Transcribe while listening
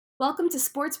Welcome to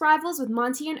Sports Rivals with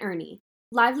Monty and Ernie.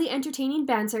 Lively, entertaining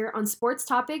banter on sports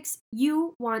topics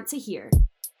you want to hear.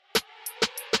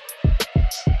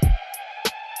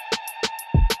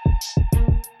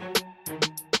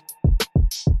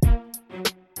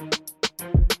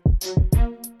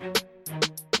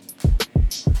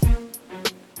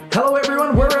 Hello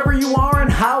everyone, wherever you are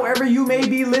and however you may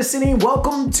be listening,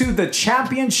 welcome to the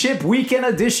championship weekend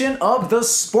edition of the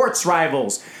Sports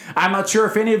Rivals. I'm not sure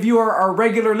if any of you are our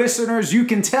regular listeners. You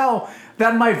can tell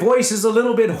that my voice is a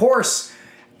little bit hoarse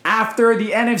after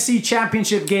the NFC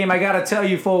Championship game. I gotta tell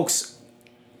you folks,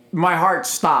 my heart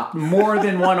stopped more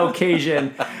than one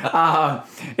occasion.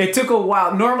 It took a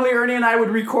while. Normally, Ernie and I would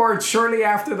record shortly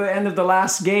after the end of the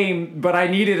last game, but I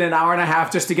needed an hour and a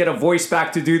half just to get a voice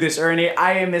back to do this, Ernie.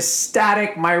 I am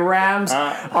ecstatic. My Rams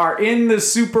are in the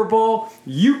Super Bowl.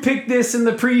 You picked this in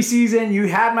the preseason. You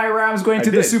had my Rams going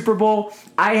to the Super Bowl.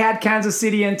 I had Kansas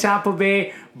City and Tampa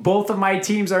Bay. Both of my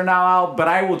teams are now out, but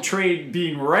I will trade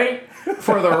being right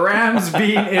for the Rams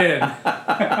being in.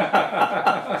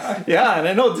 Yeah, and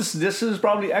I know this is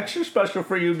probably extra special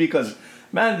for you because,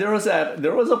 man, there was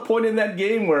a point in that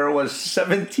game where it was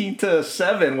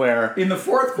 17-7 where In the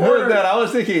fourth quarter, that I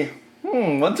was thinking,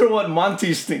 wonder what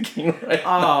Monty's thinking right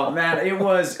now. oh man, it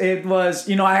was.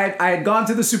 I had gone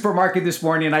to the supermarket this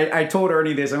morning, and I told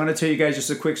Ernie this. I'm going to tell you guys just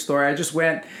a quick story. I just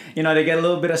went, to get a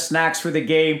little bit of snacks for the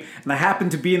game, and I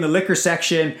happened to be in the liquor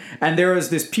section, and there was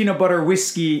this peanut butter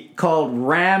whiskey called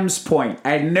Rams Point.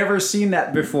 I had never seen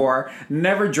that before,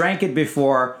 never drank it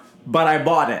before. But I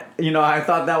bought it. I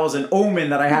thought that was an omen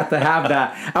that I had to have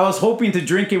that. I was hoping to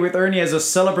drink it with Ernie as a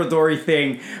celebratory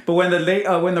thing. But when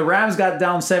the Rams got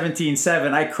down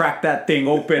 17-7, I cracked that thing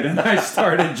open and I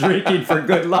started drinking for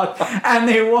good luck. And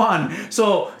they won.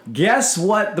 So guess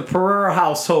what the Pereira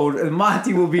household,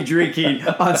 Monty, will be drinking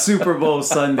on Super Bowl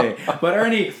Sunday. But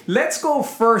Ernie, let's go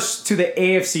first to the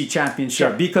AFC Championship.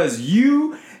 Sure. Because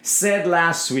you said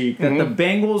last week that the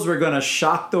Bengals were going to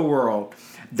shock the world.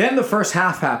 Then the first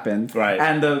half happened, right.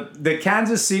 And the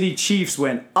Kansas City Chiefs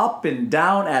went up and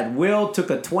down at will, took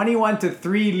a 21-3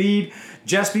 lead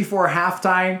just before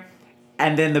halftime,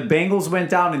 and then the Bengals went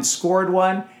down and scored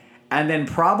one, and then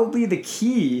probably the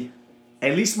key,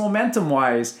 at least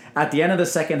momentum-wise, at the end of the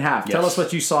second half. Yes. Tell us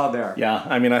what you saw there. Yeah,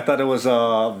 I mean, I thought it was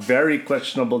a very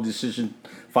questionable decision.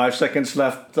 5 seconds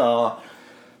left. The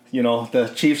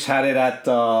Chiefs had it at,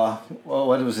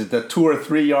 the 2 or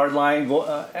 3 yard line.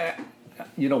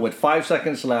 With 5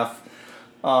 seconds left,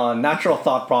 natural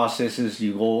thought process is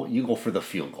you go for the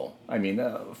field goal. I mean,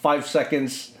 5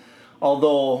 seconds,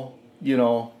 although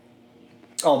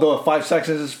 5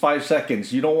 seconds is 5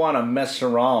 seconds, you don't want to mess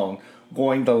around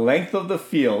going the length of the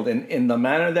field and in the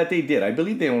manner that they did. I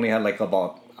believe they only had like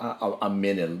about a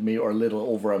minute, maybe or a little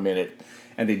over a minute,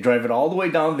 and they drive it all the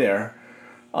way down there.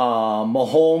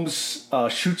 Mahomes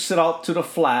shoots it out to the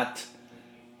flat,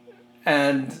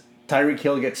 and Tyreek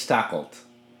Hill gets tackled.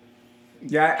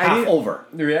 Yeah, over.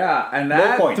 Yeah, and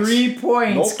that 3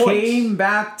 points came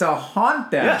back to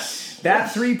haunt them. Yes.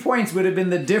 That 3 points would have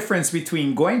been the difference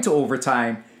between going to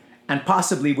overtime and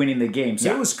possibly winning the game.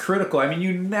 So It was critical. I mean,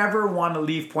 you never want to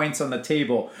leave points on the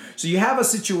table. So you have a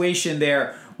situation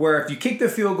there where if you kick the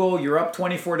field goal, you're up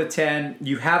 24-10.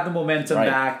 You have the momentum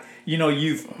back.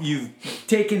 You've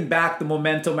taken back the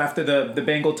momentum after the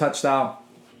Bengal touchdown.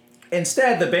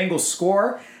 Instead, the Bengals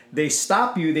score. They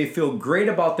stop you. They feel great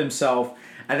about themselves.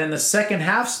 And then the second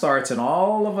half starts, and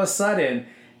all of a sudden,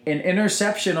 an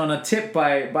interception on a tip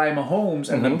by Mahomes,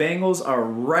 and the Bengals are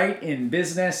right in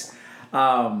business.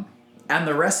 And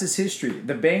the rest is history.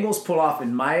 The Bengals pull off,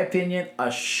 in my opinion,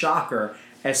 a shocker,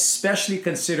 especially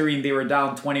considering they were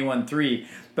down 21-3.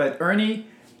 But Ernie,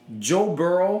 Joe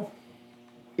Burrow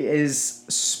is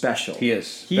special. He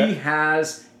is. He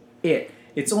has it.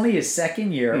 It's only his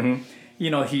second year.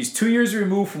 He's 2 years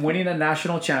removed from winning a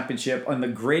national championship on the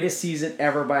greatest season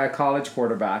ever by a college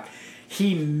quarterback.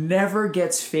 He never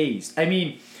gets phased. I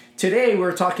mean, today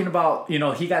we're talking about,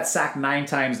 he got sacked 9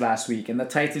 times last week, and the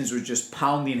Titans were just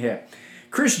pounding him.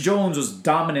 Chris Jones was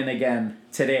dominant again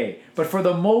today. But for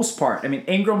the most part, I mean,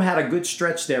 Ingram had a good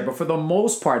stretch there, but for the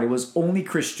most part, it was only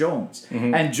Chris Jones.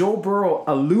 And Joe Burrow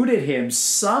eluded him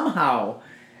somehow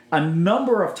a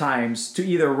number of times to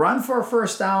either run for a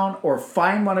first down or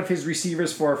find one of his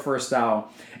receivers for a first down.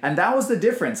 And that was the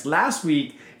difference. Last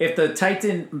week, if the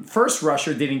Titan first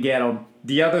rusher didn't get him,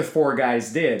 the other 4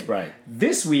 guys did. Right.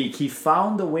 This week, he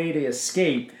found a way to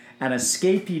escape, and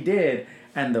escape he did.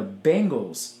 And the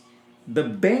Bengals,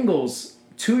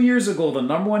 2 years ago, the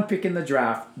number one pick in the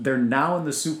draft, they're now in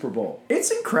the Super Bowl.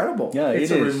 It's incredible. Yeah, it's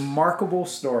it a is. remarkable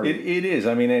story. It is.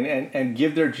 I mean, and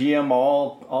give their GM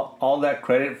all that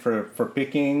credit for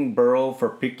picking Burrow, for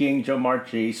picking Jamar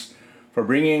Chase, for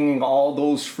bringing all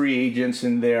those free agents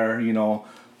in there. None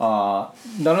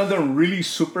of them really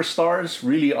superstars,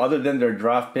 really, other than their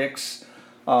draft picks.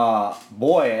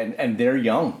 And they're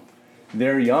young.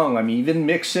 They're young. I mean, even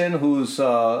Mixon, who's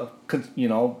by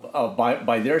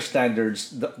their standards,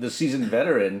 the seasoned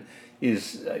veteran,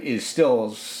 is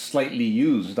still slightly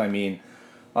used. I mean,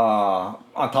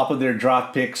 on top of their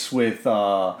draft picks with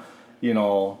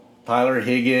Tyler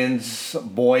Higgins,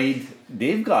 Boyd,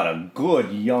 they've got a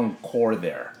good young core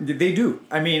there. They do.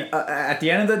 I mean, at the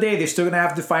end of the day, they're still going to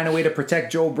have to find a way to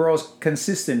protect Joe Burrow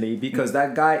consistently because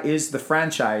that guy is the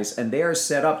franchise and they are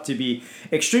set up to be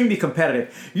extremely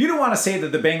competitive. You don't want to say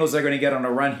that the Bengals are going to get on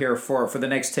a run here for the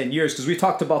next 10 years because we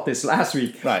talked about this last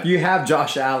week. Right. You have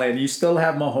Josh Allen, you still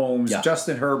have Mahomes,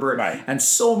 Justin Herbert, right, and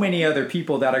so many other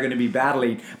people that are going to be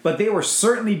battling, but they will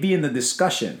certainly be in the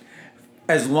discussion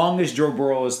as long as Joe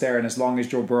Burrow is there and as long as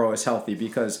Joe Burrow is healthy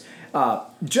because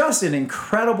just an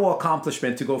incredible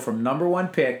accomplishment to go from number one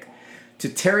pick to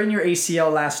tearing your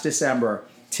ACL last December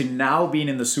to now being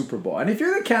in the Super Bowl. And if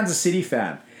you're a Kansas City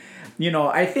fan,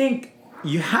 I think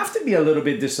you have to be a little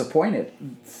bit disappointed.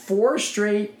 4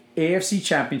 straight AFC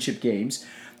Championship games.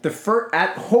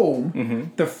 At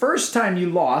home, the first time you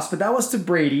lost, but that was to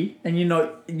Brady, and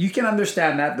you can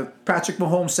understand that. The Patrick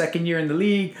Mahomes second year in the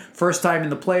league, first time in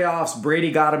the playoffs,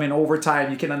 Brady got him in overtime.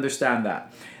 You can understand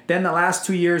that. Then the last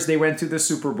 2 years they went to the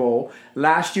Super Bowl.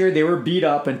 Last year they were beat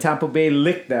up and Tampa Bay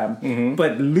licked them.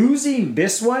 But losing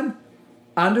this one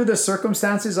under the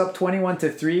circumstances, up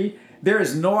 21-3. There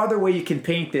is no other way you can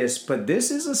paint this, but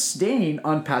this is a stain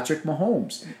on Patrick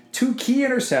Mahomes. 2 key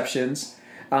interceptions.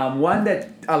 One that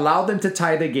allowed them to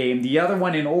tie the game. The other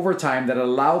one in overtime that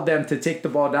allowed them to take the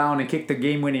ball down and kick the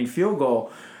game-winning field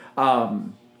goal.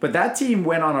 But that team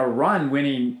went on a run,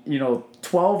 winning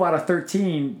 12 out of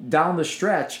 13 down the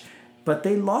stretch. But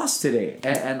they lost today,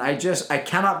 and I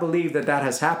cannot believe that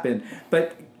has happened.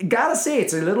 But gotta say,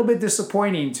 it's a little bit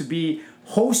disappointing to be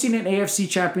hosting an AFC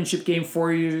Championship game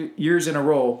 4 years in a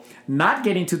row, not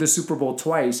getting to the Super Bowl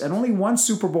twice, and only one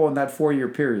Super Bowl in that 4-year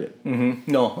period.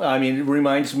 No, I mean, it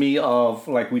reminds me of,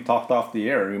 like we talked off the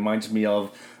air, it reminds me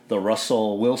of the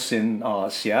Russell Wilson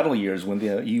Seattle years when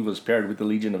he was paired with the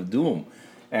Legion of Doom.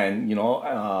 And,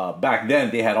 back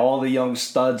then they had all the young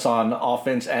studs on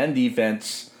offense and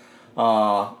defense.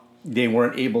 They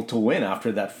weren't able to win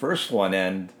after that first one.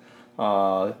 And,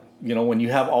 when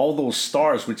you have all those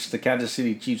stars, which the Kansas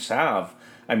City Chiefs have,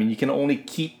 I mean, you can only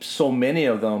keep so many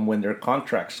of them when their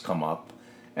contracts come up.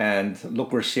 And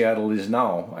look where Seattle is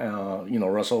now.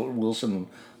 Russell Wilson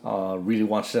really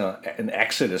wants an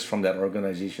exodus from that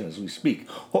organization as we speak.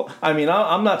 I mean,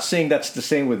 I'm not saying that's the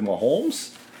same with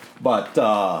Mahomes, but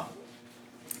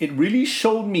it really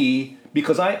showed me,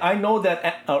 because I know that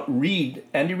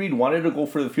Andy Reid wanted to go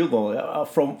for the field goal.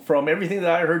 From everything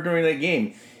that I heard during that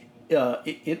game,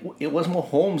 it was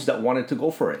Mahomes that wanted to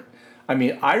go for it. I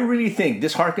mean, I really think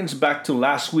this harkens back to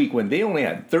last week when they only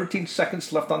had 13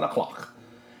 seconds left on the clock.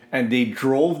 And they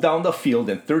drove down the field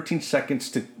in 13 seconds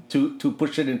to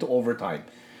push it into overtime.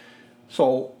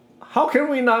 So how can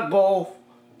we not go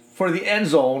for the end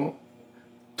zone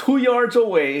 2 yards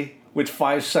away with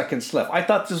 5 seconds left? I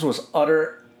thought this was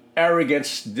utter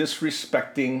arrogance,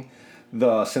 disrespecting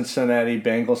the Cincinnati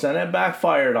Bengals, and it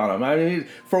backfired on them. I mean,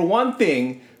 for one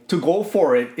thing, to go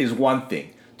for it is one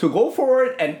thing. To go for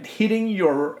it and hitting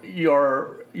your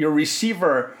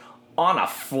receiver on a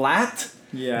flat,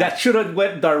 that should have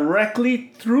went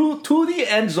directly through to the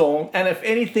end zone, and if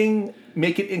anything,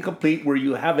 make it incomplete where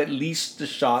you have at least the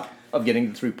shot of getting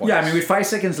the 3 points. Yeah, I mean, with 5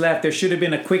 seconds left, there should have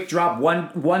been a quick drop,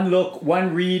 one look,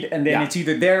 one read, and then it's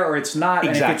either there or it's not.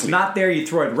 Exactly. And if it's not there, you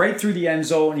throw it right through the end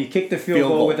zone, you kick the field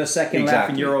goal with a second left,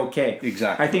 and you're okay.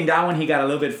 Exactly. I think that one he got a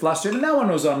little bit flustered, and that one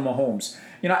was on Mahomes.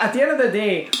 At the end of the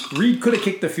day, Reid could have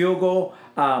kicked the field goal,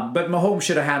 but Mahomes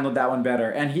should have handled that one better,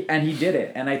 and he did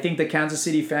it. And I think the Kansas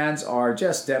City fans are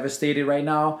just devastated right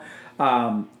now.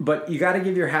 But you got to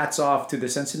give your hats off to the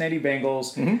Cincinnati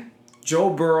Bengals.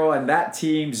 Joe Burrow and that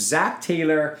team. Zach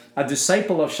Taylor, a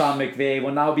disciple of Sean McVay,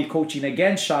 will now be coaching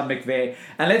against Sean McVay.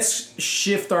 And let's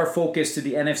shift our focus to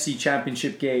the NFC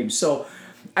Championship game. So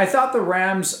I thought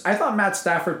Matt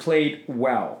Stafford played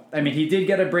well. I mean, he did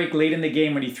get a break late in the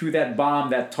game when he threw that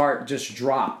bomb that Tart just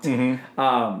dropped.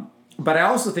 But I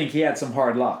also think he had some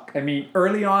hard luck. I mean,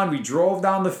 early on, we drove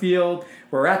down the field.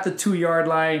 We're at the 2-yard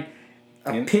line.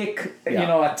 A tip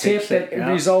that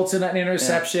results in an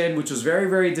interception, which was very,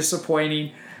 very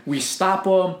disappointing. We stop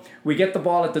them. We get the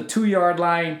ball at the 2-yard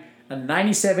line. A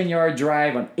 97-yard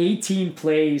drive on 18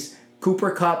 plays.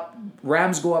 Cooper Kupp,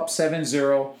 Rams go up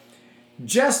 7-0.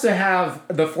 Just to have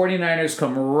the 49ers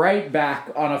come right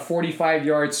back on a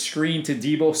 45-yard screen to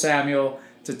Deebo Samuel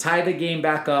to tie the game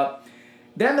back up.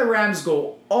 Then the Rams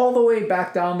go all the way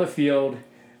back down the field.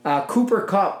 Cooper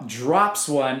Kupp drops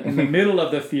one in the middle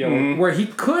of the field where he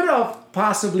could have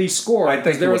possibly scored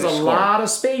because there was a lot of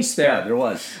space there. Yeah, there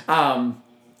was. And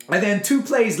then 2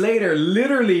 plays later,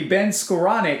 literally Ben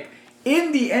Skoranek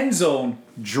in the end zone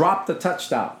dropped the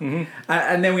touchdown.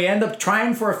 And then we end up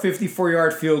trying for a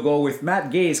 54-yard field goal with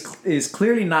Matt Gay is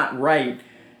clearly not right.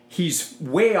 He's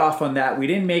way off on that. We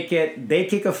didn't make it. They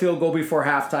kick a field goal before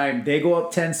halftime. They go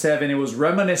up 10-7. It was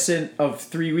reminiscent of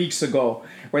 3 weeks ago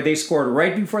where they scored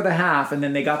right before the half and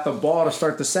then they got the ball to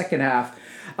start the second half.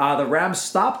 The Rams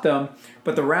stopped them,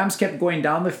 but the Rams kept going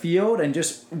down the field and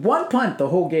just one punt the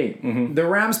whole game. The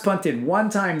Rams punted one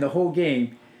time the whole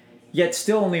game, yet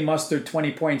still only mustered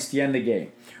 20 points to end the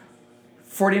game.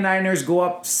 49ers go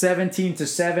up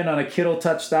 17-7 on a Kittle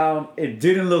touchdown. It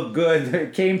didn't look good.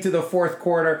 It came to the fourth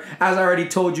quarter. As I already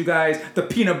told you guys, the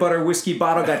peanut butter whiskey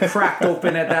bottle got cracked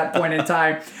open at that point in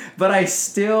time. But I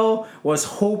still was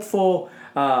hopeful.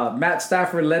 Matt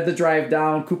Stafford led the drive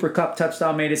down. Cooper Kupp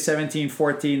touchdown made it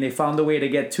 17-14. They found a way to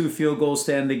get 2 field goals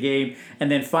to end the game. And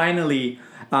then finally,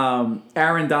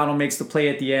 Aaron Donald makes the play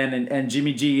at the end, and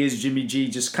Jimmy G is Jimmy G,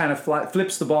 just kind of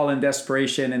flips the ball in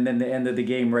desperation, and then the end of the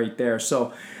game right there.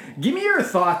 So give me your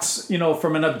thoughts,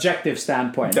 from an objective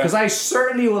standpoint, because I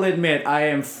certainly will admit I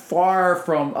am far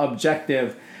from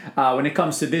objective when it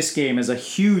comes to this game as a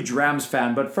huge Rams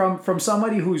fan, but from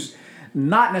somebody who's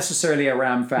not necessarily a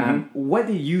Ram fan, what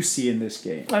do you see in this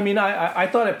game? I mean, I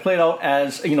thought it played out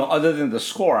as, other than the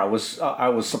score, I was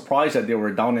surprised that they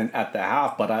were down at the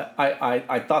half, but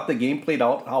I thought the game played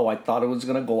out how I thought it was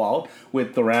going to go out,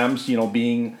 with the Rams,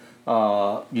 being,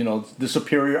 the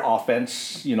superior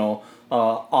offense.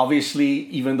 Obviously,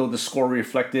 even though the score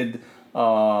reflected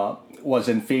was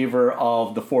in favor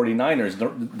of the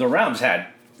 49ers, the Rams had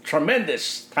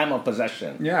tremendous time of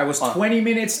possession. Yeah, it was 20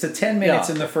 minutes to 10 minutes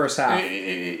in the first half.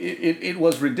 It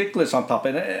was ridiculous on top,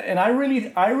 and I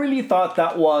really thought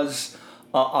that was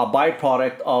a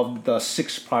byproduct of the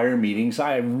 6 prior meetings.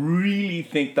 I really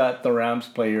think that the Rams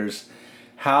players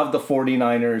have the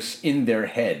 49ers in their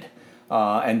head,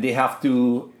 and they have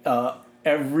to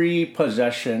every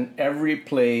possession, every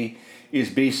play is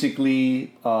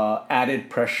basically added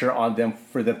pressure on them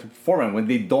for them to perform. And when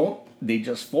they don't, they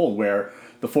just fold. Where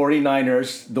the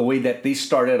 49ers, the way that they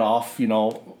started off,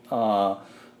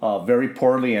 very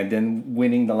poorly and then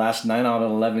winning the last 9 out of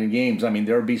 11 games. I mean,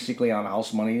 they were basically on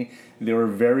house money. They were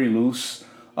very loose.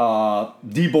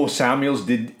 Deebo Samuels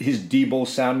did his Deebo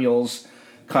Samuels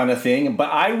kind of thing.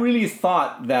 But I really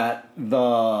thought that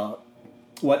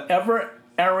whatever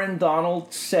Aaron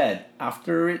Donald said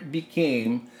after it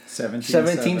became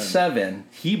 17-7,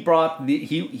 he brought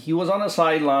he was on the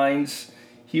sidelines.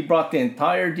 He brought the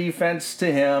entire defense to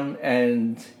him,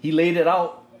 and he laid it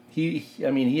out. He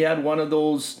had one of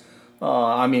those.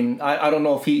 I don't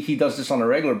know if he does this on a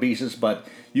regular basis, but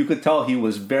you could tell he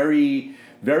was very,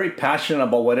 very passionate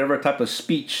about whatever type of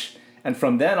speech. And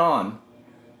from then on,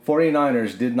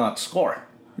 49ers did not score.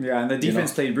 Yeah, and the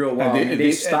defense played real well.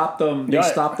 They stopped them. They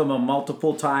stopped them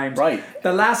multiple times. Right.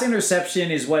 The last interception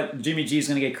is what Jimmy G is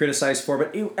going to get criticized for.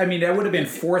 But that would have been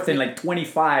 4th and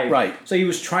 25. Right. So he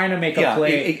was trying to make a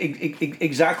play.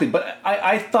 Exactly. But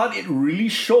I thought it really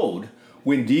showed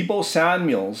when Deebo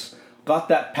Samuels got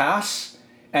that pass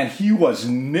and he was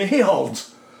nailed.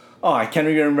 Oh, I can't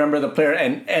even remember the player.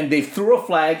 And they threw a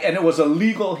flag and it was a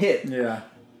legal hit. Yeah.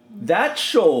 That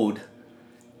showed,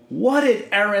 what did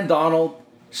Aaron Donald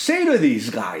say to these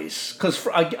guys? Because,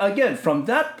 again, from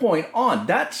that point on,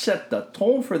 that set the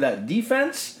tone for that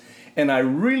defense. And I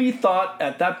really thought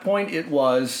at that point it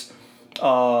was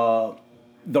the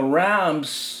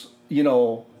Rams,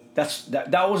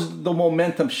 that was the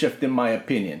momentum shift in my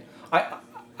opinion.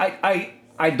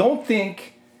 I don't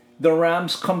think the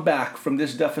Rams come back from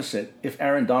this deficit if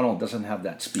Aaron Donald doesn't have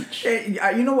that speech.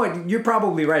 You know what? You're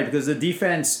probably right, because the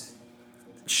defense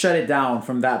shut it down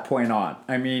from that point on.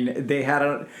 I mean, they had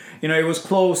it was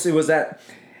close. It was that,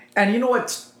 and you know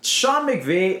what? Sean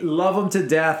McVay, love him to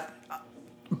death.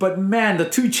 But man, the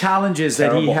two challenges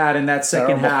that he Terrible. had in that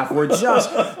second Terrible. half were just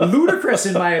ludicrous,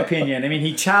 in my opinion. I mean,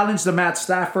 he challenged the Matt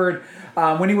Stafford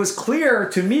when it was clear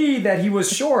to me that he was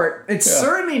short. It's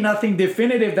certainly nothing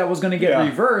definitive that was going to get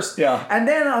reversed. Yeah. And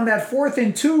then on that 4th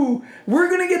and 2, we're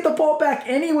going to get the ball back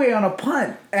anyway on a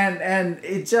punt, and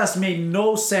it just made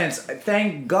no sense.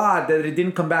 Thank God that it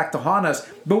didn't come back to haunt us.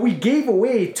 But we gave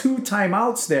away 2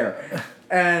 timeouts there,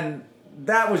 and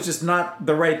that was just not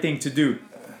the right thing to do.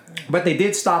 But they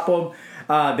did stop them.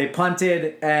 They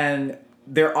punted, and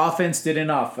their offense did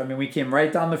enough. I mean, we came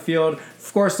right down the field.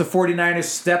 Of course, the 49ers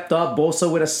stepped up, Bosa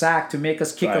with a sack to make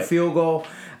us kick a field goal.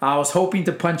 I was hoping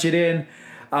to punch it in,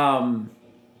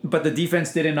 but the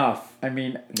defense did enough. I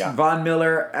mean, Von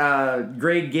Miller,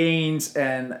 great gains,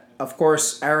 and of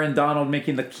course, Aaron Donald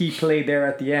making the key play there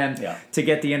at the end to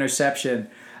get the interception.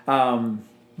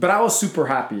 But I was super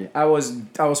happy. I was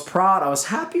proud. I was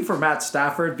happy for Matt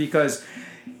Stafford because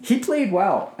he played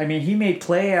well. I mean, he made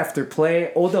play after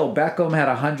play. Odell Beckham had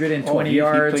 120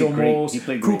 yards almost.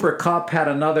 Cooper Kupp had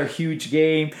another huge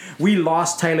game. We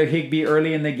lost Tyler Higbee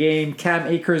early in the game. Cam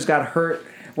Akers got hurt,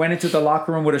 went into the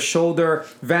locker room with a shoulder.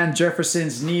 Van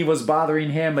Jefferson's knee was bothering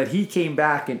him, but he came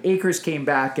back, and Akers came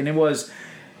back, and it was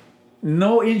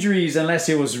no injuries unless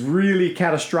it was really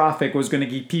catastrophic was going to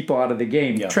keep people out of the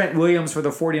game. Trent Williams for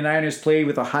the 49ers played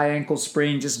with a high ankle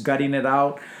sprain, just gutting it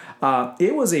out.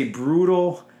 It was a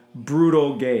brutal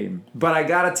game. But I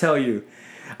got to tell you,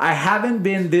 I haven't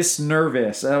been this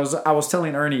nervous. I was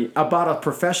telling Ernie about a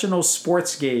professional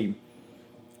sports game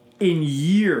in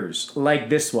years like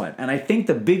this one. And I think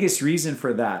the biggest reason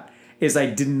for that is I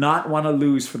did not want to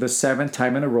lose for the 7th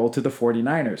time in a row to the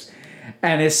 49ers.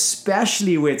 And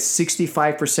especially with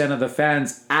 65% of the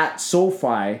fans at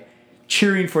SoFi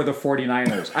cheering for the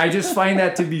 49ers. I just find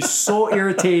that to be so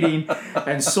irritating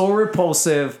and so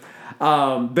repulsive.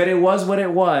 But it was what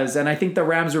it was. And I think the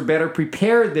Rams were better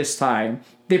prepared this time.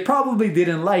 They probably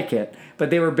didn't like it,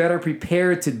 but they were better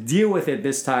prepared to deal with it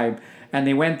this time. And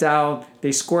they went down.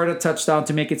 They scored a touchdown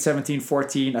to make it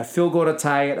 17-14, a field goal to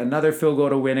tie it, another field goal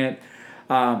to win it.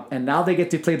 And now they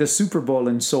get to play the Super Bowl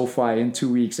in SoFi in 2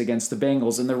 weeks against the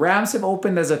Bengals. And the Rams have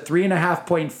opened as a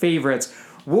 3.5-point favorites.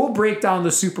 We'll break down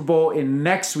the Super Bowl in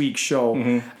next week's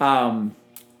show.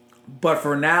 But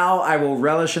for now, I will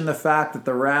relish in the fact that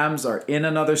the Rams are in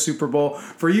another Super Bowl.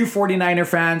 For you 49er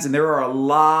fans, and there are a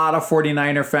lot of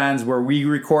 49er fans where we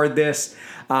record this,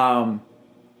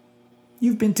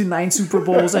 you've been to 9 Super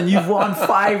Bowls and you've won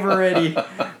 5 already.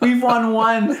 We've won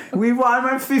 1.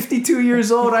 I'm 52 years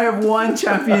old. I have 1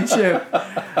 championship.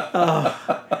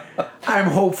 I'm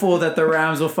hopeful that the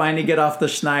Rams will finally get off the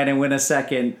schneid and win a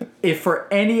second. If for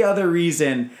any other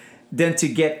reason than to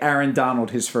get Aaron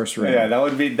Donald his first ring. Yeah, that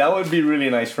would be really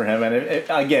nice for him. And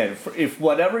if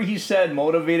whatever he said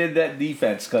motivated that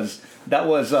defense, because that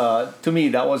was to me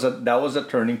that was a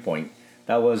turning point.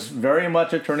 That was very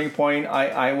much a turning point.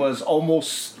 I was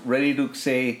almost ready to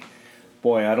say,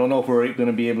 boy, I don't know if we're going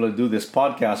to be able to do this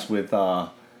podcast with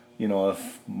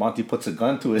if Monty puts a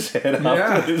gun to his head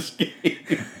after this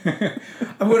game.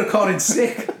 I'm going to call it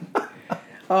sick.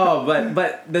 Oh,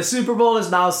 but the Super Bowl is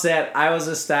now set. I was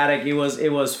ecstatic. It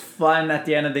was fun at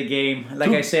the end of the game.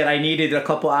 Like I said, I needed a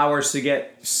couple hours to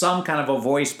get some kind of a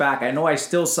voice back. I know I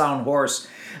still sound hoarse,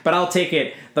 but I'll take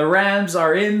it. The Rams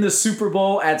are in the Super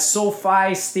Bowl at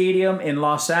SoFi Stadium in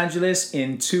Los Angeles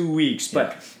in 2 weeks.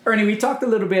 But Ernie, we talked a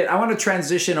little bit. I want to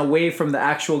transition away from the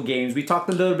actual games. We talked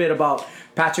a little bit about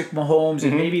Patrick Mahomes,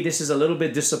 and maybe this is a little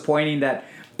bit disappointing that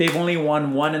they've only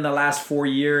won 1 in the last 4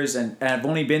 years, and have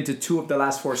only been to 2 of the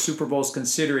last 4 Super Bowls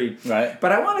considering. Right.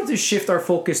 But I wanted to shift our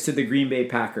focus to the Green Bay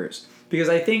Packers because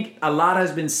I think a lot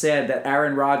has been said that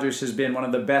Aaron Rodgers has been one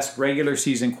of the best regular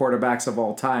season quarterbacks of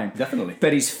all time. Definitely.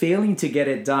 But he's failing to get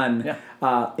it done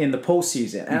in the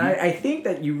postseason. And I think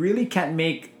that you really can't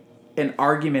make an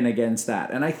argument against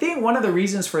that. And I think one of the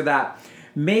reasons for that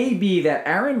may be that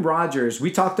Aaron Rodgers,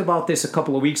 we talked about this a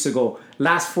couple of weeks ago,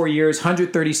 last 4 years,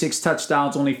 136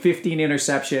 touchdowns, only 15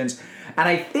 interceptions. And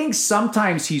I think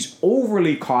sometimes he's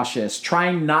overly cautious,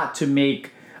 trying not to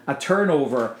make a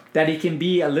turnover, that he can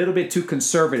be a little bit too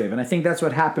conservative. And I think that's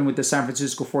what happened with the San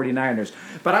Francisco 49ers.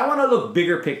 But I want to look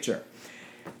bigger picture.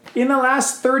 In the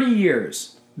last 30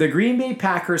 years, the Green Bay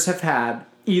Packers have had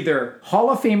either Hall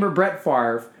of Famer Brett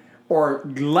Favre or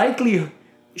likely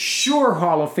sure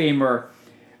Hall of Famer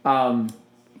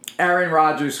Aaron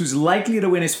Rodgers, who's likely to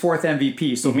win his 4th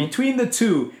MVP. So between the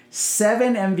two,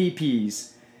 7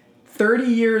 MVPs, 30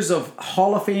 years of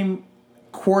Hall of Fame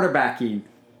quarterbacking,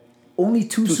 only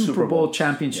two Super Bowl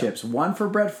championships. 1 for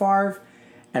Brett Favre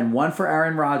and one for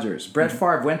Aaron Rodgers. Brett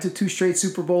Favre went to 2 straight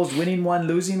Super Bowls, winning one,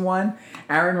 losing one.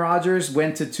 Aaron Rodgers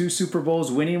went to 2 Super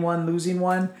Bowls, winning one, losing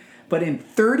one. But in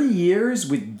 30 years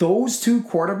with those 2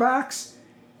 quarterbacks,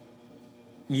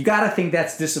 you got to think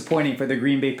that's disappointing for the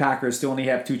Green Bay Packers to only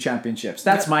have 2 championships.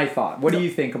 That's my thought. What do you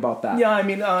think about that? Yeah, I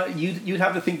mean, you'd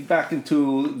have to think back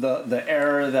into the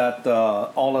era that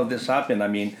all of this happened. I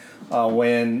mean,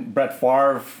 when Brett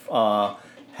Favre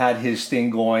had his thing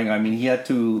going, I mean, he had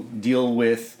to deal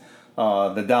with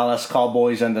the Dallas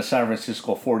Cowboys and the San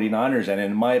Francisco 49ers. And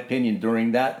in my opinion,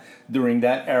 during that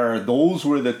era, those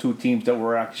were the 2 teams that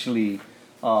were actually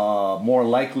more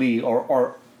likely,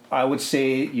 or I would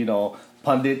say,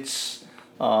 pundits'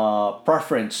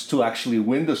 preference to actually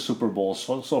win the Super Bowl.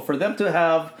 So for them to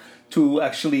have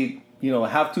actually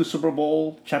have 2 Super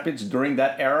Bowl champions during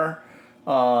that era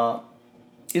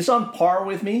is on par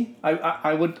with me.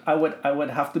 I would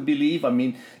have to believe. I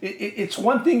mean, it's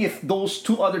one thing if those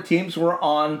 2 other teams were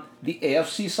on the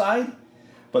AFC side,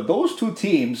 but those 2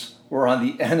 teams were on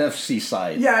the NFC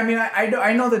side. Yeah, I mean,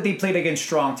 I know that they played against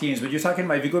strong teams, but you're talking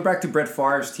about, if you go back to Brett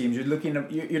Favre's teams, you're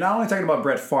not only talking about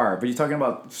Brett Favre, but you're talking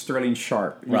about Sterling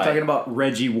Sharp. You're talking about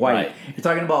Reggie White. Right. You're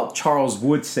talking about Charles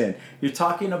Woodson. You're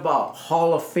talking about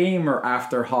Hall of Famer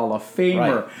after Hall of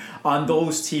Famer on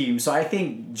those teams. So I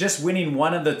think just winning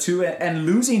one of the 2 and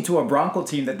losing to a Bronco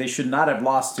team that they should not have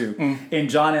lost to in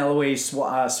John Elway's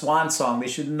Swan Song, they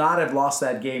should not have lost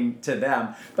that game to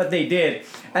them, but they did.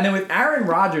 And then with Aaron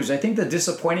Rodgers, I think the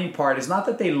disappointing part is not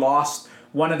that they lost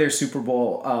one of their Super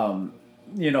Bowl,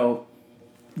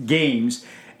 games.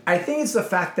 I think it's the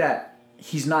fact that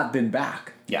he's not been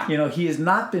back. Yeah. He has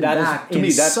not been back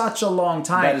in such a long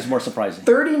time. That is more surprising.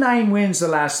 39 wins the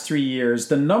last 3 years,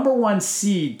 the number 1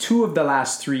 seed 2 of the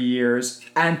last 3 years,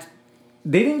 and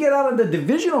they didn't get out of the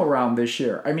divisional round this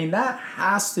year. I mean, that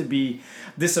has to be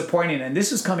disappointing. And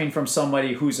this is coming from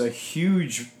somebody who's a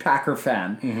huge Packer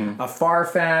fan, a Favre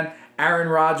fan. Aaron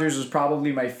Rodgers was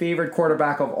probably my favorite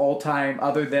quarterback of all time,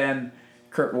 other than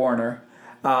Kurt Warner,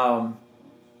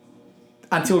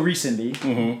 until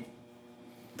recently.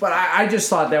 But I just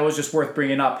thought that was just worth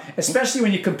bringing up, especially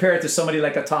when you compare it to somebody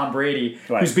like a Tom Brady,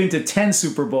 who's been to 10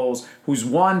 Super Bowls, who's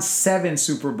won 7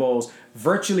 Super Bowls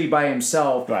virtually by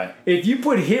himself. Right. If you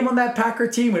put him on that Packer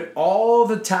team with all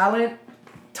the talent,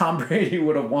 Tom Brady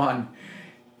would have won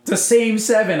the same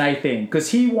 7, I think, because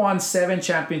he won 7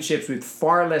 championships with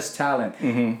far less talent.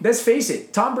 Let's face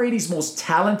it, Tom Brady's most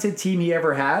talented team he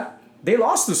ever had, they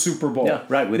lost the Super Bowl. Yeah,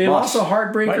 right. They lost a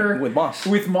heartbreaker with Moss.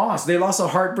 With Moss, they lost a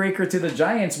heartbreaker to the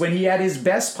Giants when he had his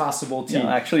best possible team.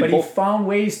 Yeah, actually, but he found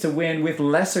ways to win with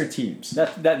lesser teams.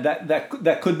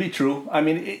 That could be true. I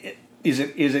mean, is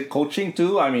it coaching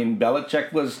too? I mean,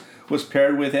 Belichick was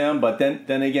paired with him, but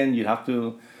then again, you have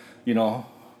to,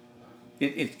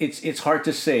 it's hard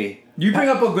to say. You bring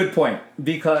up a good point,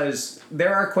 because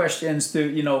there are questions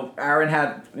to, Aaron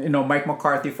had, Mike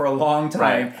McCarthy for a long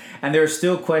time, and there are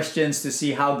still questions to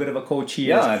see how good of a coach he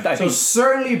is. So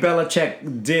certainly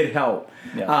Belichick did help.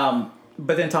 Yeah.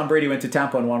 But then Tom Brady went to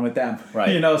Tampa and won with them.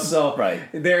 Right.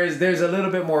 There's a little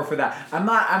bit more for that. I'm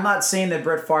not saying that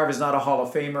Brett Favre is not a Hall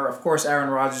of Famer. Of course, Aaron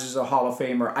Rodgers is a Hall of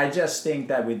Famer. I just think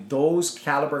that with those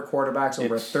caliber quarterbacks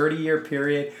over a 30-year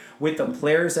period, with the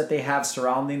players that they have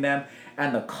surrounding them,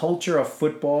 and the culture of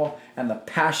football and the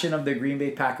passion of the Green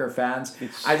Bay Packer fans,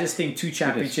 I just think 2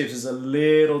 championships is a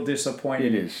little disappointing.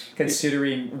 It is.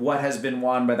 Considering what has been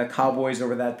won by the Cowboys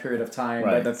over that period of time,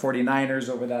 by the 49ers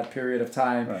over that period of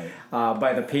time,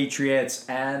 by the Patriots,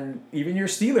 and even your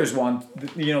Steelers won,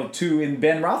 2 in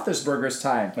Ben Roethlisberger's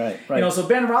time. Right. So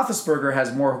Ben Roethlisberger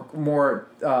has more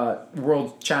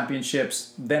world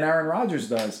championships than Aaron Rodgers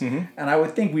does. And I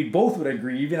would think we both would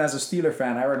agree, even as a Steeler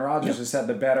fan, Aaron Rodgers has had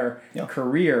the better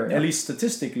career, at least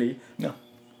statistically. Yeah.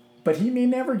 But he may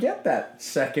never get that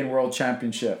 2nd world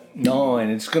championship. No,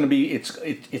 and it's gonna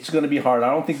be hard. I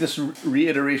don't think this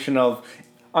reiteration of,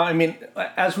 I mean,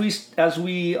 as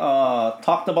we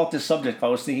talked about this subject, I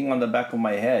was thinking on the back of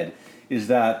my head is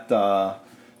that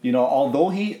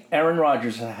although Aaron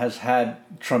Rodgers has had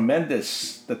tremendous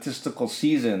statistical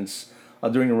seasons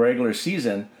during the regular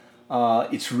season,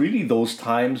 it's really those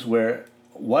times where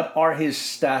what are his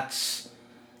stats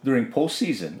during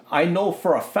postseason? I know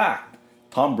for a fact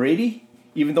Tom Brady,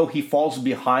 even though he falls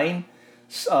behind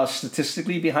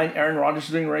statistically behind Aaron Rodgers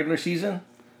during the regular season,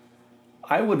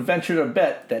 I would venture to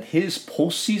bet that his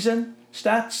postseason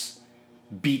stats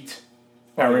beat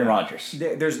Aaron Rodgers.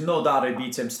 There's no doubt it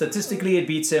beats him. Statistically, it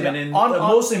beats him. And in the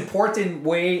most important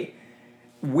way,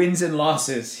 wins and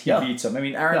losses, he beats him. I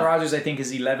mean, Aaron Rodgers, I think,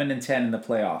 is 11-10 in the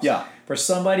playoffs. Yeah. For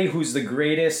somebody who's the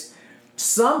greatest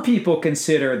Some people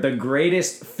consider the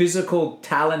greatest physical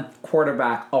talent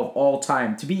quarterback of all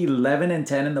time to be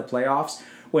 11-10 in the playoffs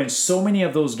when so many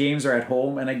of those games are at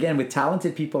home. And again, with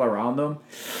talented people around them,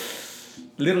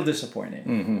 little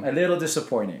disappointing. A little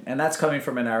disappointing. And that's coming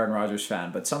from an Aaron Rodgers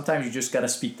fan. But sometimes you just got to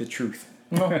speak the truth.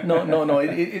 No.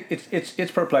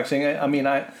 It's perplexing. I mean,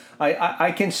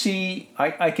 I can see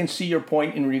your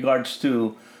point in regards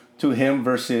to him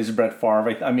versus Brett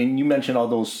Favre. I mean, you mentioned all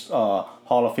those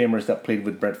Hall of Famers that played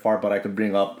with Brett Favre, but I could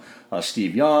bring up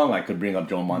Steve Young. I could bring up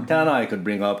Joe Montana. I could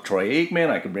bring up Troy Aikman.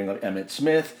 I could bring up Emmitt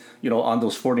Smith. On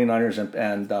those 49ers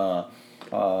and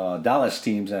Dallas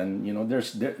teams, and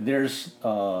there's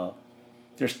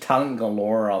talent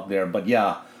galore out there. But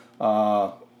yeah.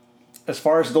 As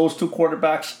far as those two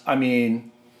quarterbacks, I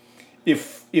mean,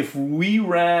 if we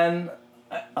ran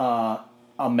a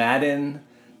Madden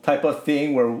type of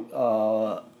thing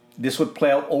where this would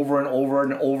play out over and over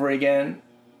and over again,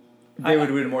 they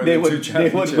would win more than two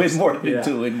championships. They would win more than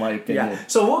two, in my opinion. Yeah.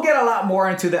 So we'll get a lot more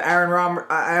into the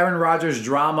Aaron Rodgers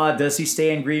drama. Does he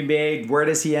stay in Green Bay? Where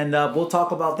does he end up? We'll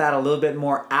talk about that a little bit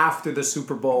more after the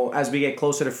Super Bowl as we get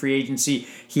closer to free agency.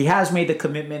 He has made the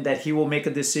commitment that he will make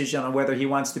a decision on whether he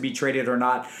wants to be traded or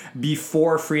not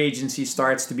before free agency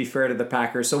starts, to be fair to the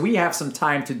Packers. So we have some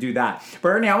time to do that. But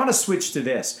Ernie, I want to switch to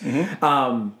this.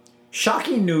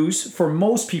 Shocking news for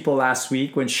most people last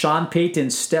week when Sean Payton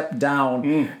stepped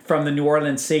down from the New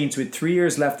Orleans Saints with 3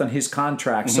 years left on his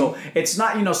contract. So it's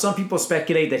not, some people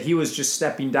speculate that he was just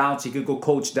stepping down so he could go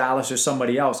coach Dallas or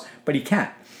somebody else, but he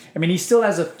can't. I mean, he still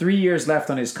has 3 years left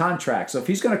on his contract. So if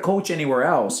he's going to coach anywhere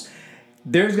else,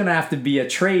 there's going to have to be a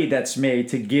trade that's made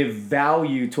to give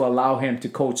value to allow him to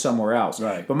coach somewhere else.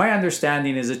 Right. But my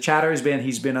understanding is the chatter has been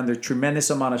he's been under tremendous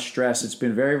amount of stress. It's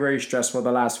been very, very stressful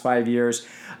the last 5 years.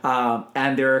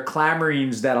 And there are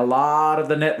clamorings that a lot of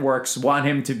the networks want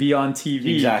him to be on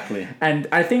TV. Exactly. And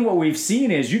I think what we've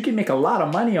seen is you can make a lot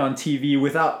of money on TV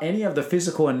without any of the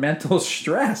physical and mental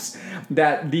stress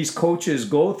that these coaches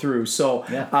go through. So,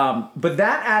 but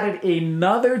that added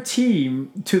another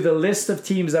team to the list of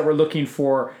teams that were looking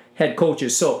for head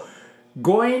coaches. So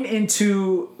going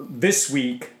into this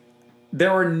week,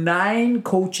 there were 9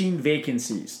 coaching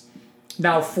vacancies.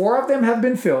 Now, 4 of them have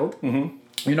been filled.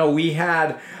 We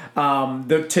had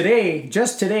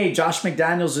just today, Josh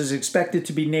McDaniels is expected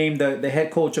to be named the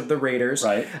head coach of the Raiders.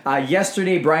 Right.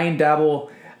 Yesterday, Brian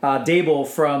Dable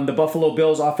from the Buffalo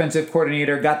Bills offensive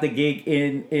coordinator got the gig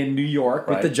in New York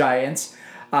with the Giants.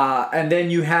 And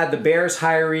then you had the Bears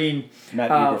hiring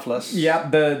Matt Eberflus.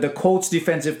 The Colts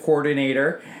defensive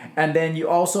coordinator. And then you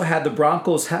also had the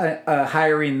Broncos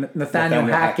hiring Nathaniel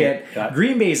Hackett,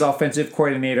 Green Bay's offensive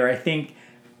coordinator, I think,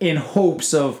 in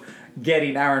hopes of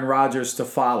getting Aaron Rodgers to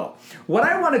follow. What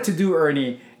I wanted to do,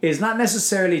 Ernie, is not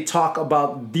necessarily talk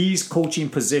about these coaching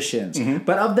positions,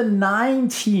 but of the 9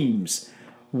 teams,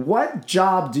 what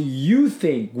job do you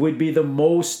think would be the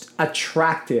most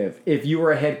attractive if you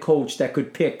were a head coach that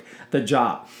could pick the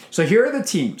job? So here are the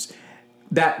teams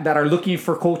that are looking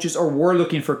for coaches or were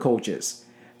looking for coaches.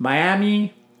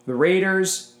 Miami, the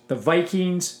Raiders, the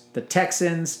Vikings, the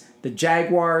Texans, the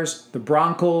Jaguars, the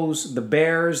Broncos, the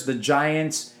Bears, the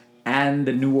Giants, and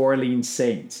the New Orleans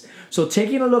Saints. So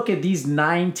taking a look at these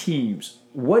 9 teams,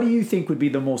 what do you think would be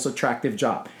the most attractive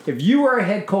job? If you were a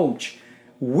head coach,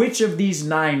 which of these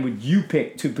 9 would you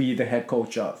pick to be the head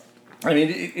coach of? I mean,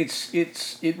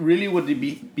 it really would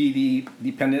be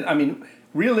dependent. I mean,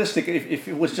 realistic. If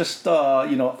it was just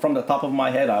from the top of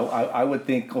my head, I would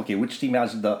think, okay, which team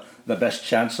has the best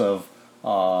chance of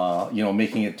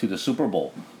making it to the Super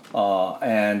Bowl?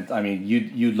 And I mean,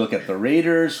 you look at the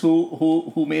Raiders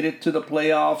who made it to the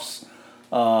playoffs.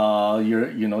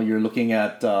 You're looking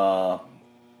at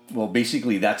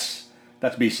basically that's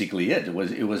basically it.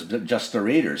 It was just the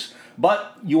Raiders.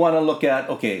 But you want to look at,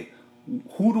 okay,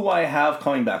 who do I have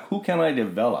coming back? Who can I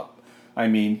develop? I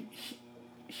mean,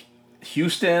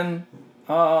 Houston,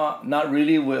 not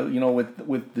really.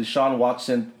 With Deshaun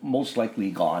Watson most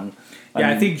likely gone.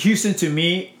 I think Houston to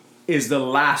me is the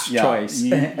last choice.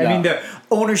 I mean, the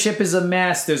ownership is a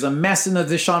mess. There's a mess in the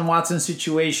Deshaun Watson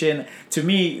situation. To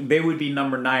me, they would be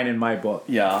number 9 in my book.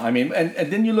 Yeah, I mean,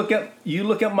 and then you look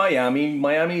at Miami.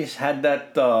 Miami's had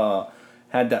that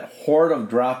horde of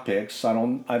draft picks. I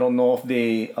don't know if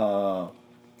they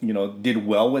did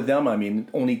well with them. I mean,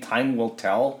 only time will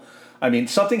tell. I mean,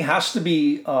 something has to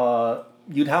be.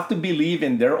 You'd have to believe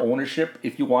in their ownership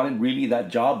if you wanted really that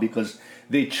job, because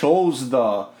they chose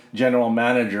the general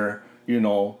manager,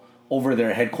 over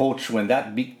their head coach when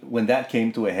that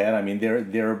came to a head. I mean,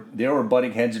 they were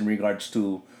butting heads in regards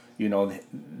to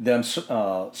them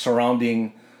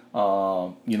surrounding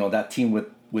that team with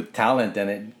with talent, and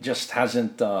it just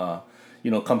hasn't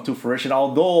come to fruition.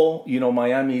 Although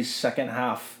Miami's second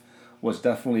half was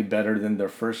definitely better than their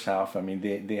first half. I mean,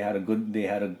 they had a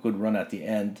good run at the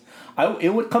end. It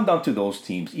would come down to those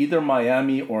teams, either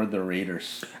Miami or the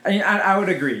Raiders. I would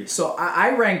agree. So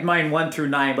I ranked mine 1 through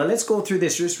 9, but let's go through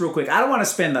this just real quick. I don't want to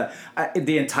spend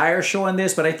the entire show on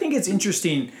this, but I think it's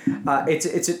interesting.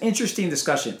 It's an interesting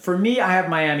discussion. For me, I have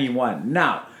Miami 1.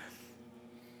 Now,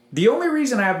 the only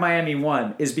reason I have Miami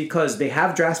 1 is because they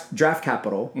have draft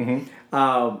capital.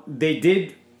 They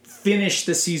did finish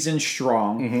the season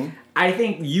strong. I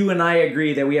think you and I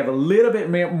agree that we have a little bit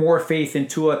more faith in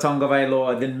Tua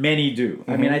Tagovailoa than many do.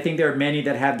 I mean, I think there are many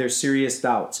that have their serious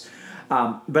doubts.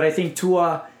 But I think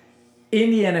Tua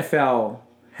in the NFL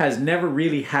has never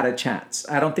really had a chance.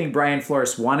 I don't think Brian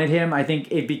Flores wanted him. I think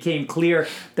it became clear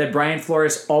that Brian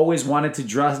Flores always wanted to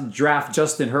draft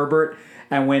Justin Herbert.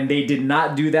 And when they did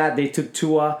not do that, they took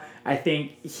Tua. I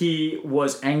think he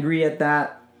was angry at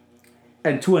that.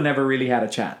 And Tua never really had a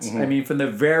chance. I mean, from the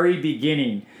very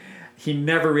beginning, he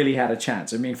never really had a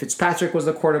chance. I mean, Fitzpatrick was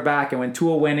the quarterback, and when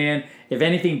Tua went in, if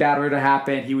anything bad were to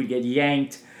happen, he would get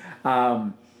yanked.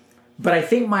 But I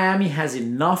think Miami has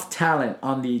enough talent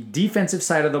on the defensive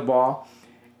side of the ball,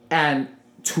 and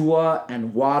Tua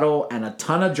and Waddle and a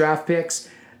ton of draft picks,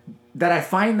 that I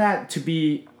find that to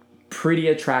be pretty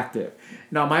attractive.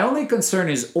 Now, my only concern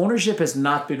is ownership has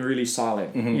not been really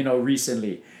solid,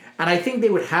 recently. And I think they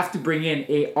would have to bring in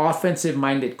a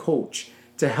offensive-minded coach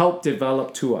to help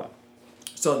develop Tua.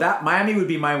 So that Miami would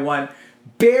be my 1,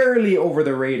 barely over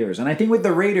the Raiders. And I think with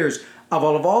the Raiders, of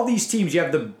all these teams, you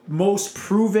have the most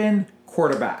proven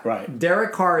quarterback. Right.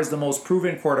 Derek Carr is the most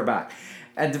proven quarterback.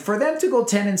 And for them to go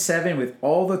 10-7 with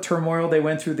all the turmoil they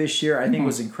went through this year, I think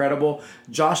was incredible.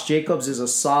 Josh Jacobs is a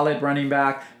solid running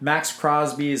back. Max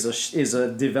Crosby is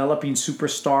a developing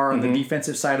superstar on the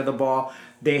defensive side of the ball.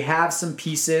 They have some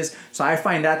pieces, so I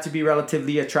find that to be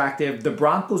relatively attractive. The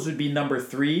Broncos would be number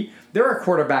 3. They're a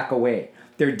quarterback away.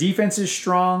 Their defense is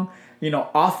strong.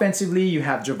 Offensively, you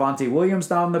have Javonte Williams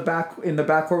down in the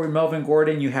backcourt with Melvin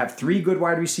Gordon. You have 3 good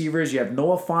wide receivers. You have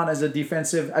Noah Fant as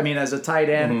a tight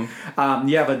end.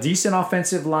 You have a decent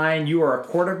offensive line. You are a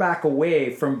quarterback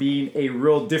away from being a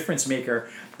real difference maker.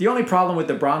 The only problem with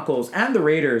the Broncos and the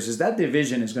Raiders is that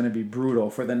division is going to be brutal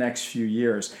for the next few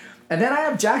years. And then I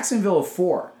have Jacksonville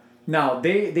 4. Now,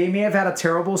 they may have had a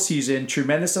terrible season,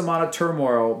 tremendous amount of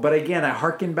turmoil, but again, I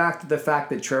harken back to the fact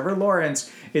that Trevor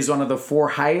Lawrence is one of the 4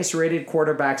 highest rated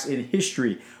quarterbacks in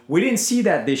history. We didn't see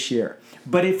that this year,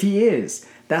 but if he is,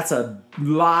 that's a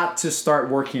lot to start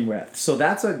working with. So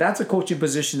that's a coaching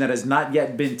position that has not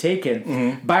yet been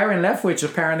taken. Byron Leftwich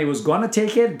apparently was going to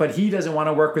take it, but he doesn't want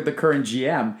to work with the current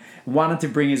GM, wanted to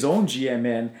bring his own GM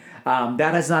in.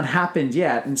 That has not happened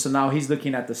yet, and so now he's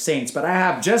looking at the Saints. But I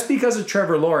have, just because of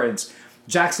Trevor Lawrence,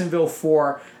 Jacksonville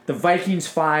 4, the Vikings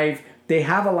 5. They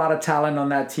have a lot of talent on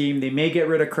that team. They may get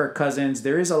rid of Kirk Cousins.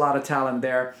 There is a lot of talent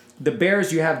there. The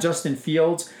Bears, you have Justin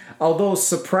Fields. Although,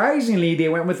 surprisingly, they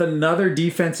went with another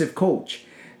defensive coach.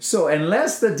 So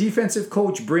unless the defensive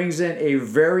coach brings in a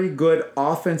very good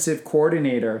offensive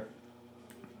coordinator,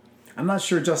 I'm not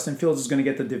sure Justin Fields is going to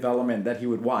get the development that he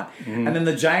would want. And then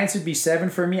the Giants would be 7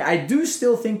 for me. I do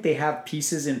still think they have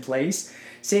pieces in place.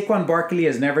 Saquon Barkley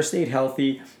has never stayed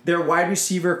healthy. Their wide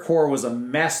receiver core was a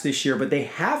mess this year, but they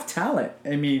have talent.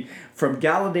 I mean, from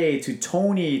Galladay to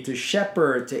Toney to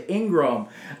Shepard to Ingram,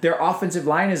 their offensive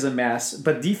line is a mess,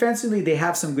 but defensively they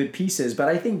have some good pieces. But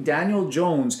I think Daniel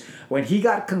Jones, when he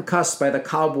got concussed by the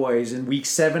Cowboys in week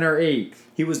 7 or 8,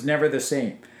 he was never the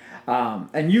same.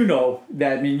 And you know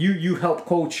that, I mean, you help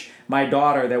coach my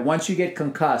daughter, that once you get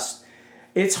concussed,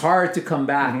 it's hard to come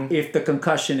back if the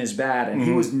concussion is bad. And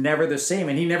he was never the same,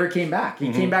 and he never came back.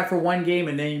 He came back for 1 game,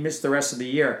 and then he missed the rest of the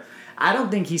year. I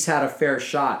don't think he's had a fair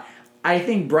shot. I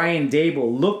think Brian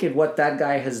Dable, look at what that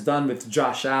guy has done with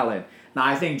Josh Allen. Now,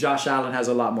 I think Josh Allen has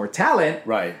a lot more talent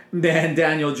than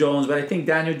Daniel Jones, but I think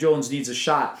Daniel Jones needs a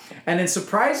shot. And then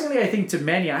surprisingly, I think to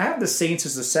many, I have the Saints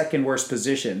as the second worst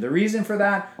position. The reason for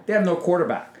that, they have no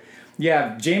quarterback. You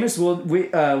have Jameis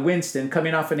Winston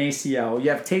coming off an ACL. You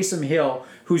have Taysom Hill,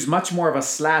 who's much more of a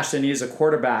slash than he is a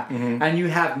quarterback. And you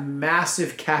have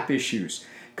massive cap issues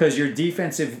because your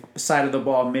defensive side of the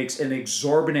ball makes an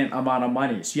exorbitant amount of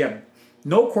money. So you have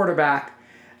no quarterback,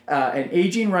 an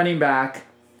aging running back,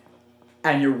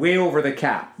 and you're way over the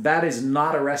cap. That is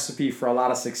not a recipe for a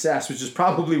lot of success, which is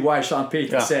probably why Sean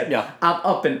Payton said, I'm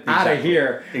up and out of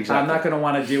here. I'm not going to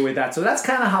want to deal with that. So that's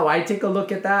kind of how I take a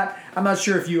look at that. I'm not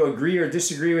sure if you agree or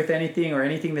disagree with anything or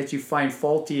anything that you find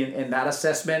faulty in that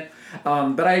assessment.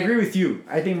 But I agree with you.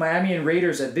 I think Miami and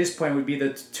Raiders at this point would be the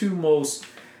 2 most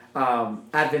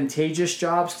advantageous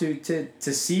jobs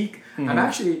to seek. I'm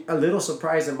actually a little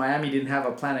surprised that Miami didn't have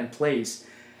a plan in place.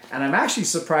 And I'm actually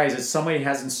surprised that somebody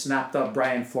hasn't snapped up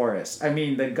Brian Flores. I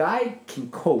mean, the guy can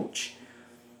coach,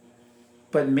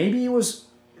 but maybe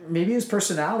his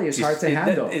personality is hard to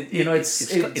handle.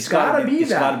 It's gotta be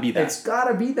that. It's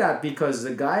gotta be that because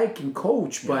the guy can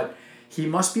coach, but he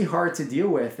must be hard to deal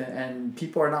with, and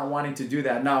people are not wanting to do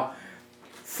that. Now,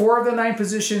 4 of the 9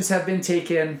 positions have been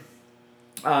taken.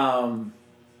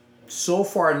 So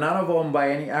far, none of them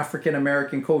by any African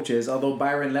American coaches, although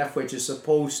Byron Leftwich is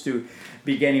supposed to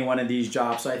be getting one of these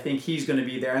jobs. So I think he's going to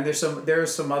be there. And there are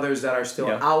some others that are still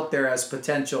out there as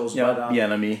potentials. Yeah, but,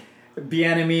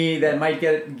 Bieniemy that might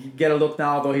get a look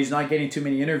now, though he's not getting too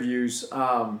many interviews.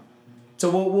 So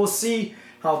we'll see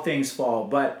how things fall.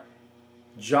 But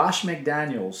Josh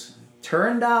McDaniels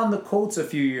turned down the Colts a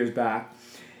few years back.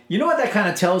 You know what that kind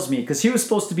of tells me? Because he was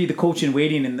supposed to be the coach in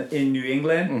waiting in New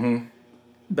England. Mm-hmm.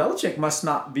 Belichick must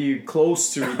not be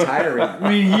close to retiring. I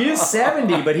mean, he is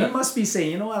 70, but he must be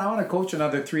saying, you know what, I want to coach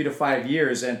another 3 to 5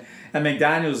 years. And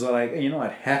McDaniels are like, you know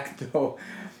what, heck though.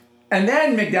 And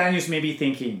then McDaniels may be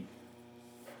thinking,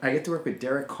 I get to work with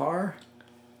Derek Carr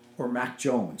or Mac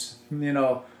Jones. You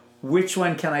know, which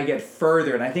one can I get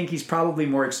further? And I think he's probably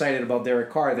more excited about Derek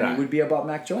Carr than he would be about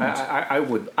Mac Jones. I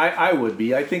would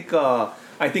be. I think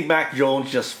Mac Jones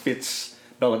just fits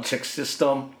Belichick's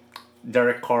system.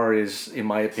 Derek Carr is, in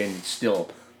my opinion,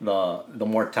 still the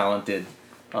more talented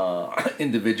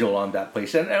individual on that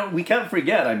place. And we can't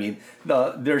forget, I mean,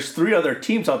 there's 3 other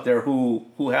teams out there who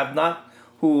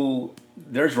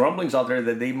there's rumblings out there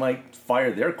that they might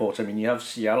fire their coach. I mean, you have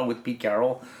Seattle with Pete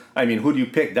Carroll. I mean, who do you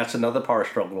pick? That's another power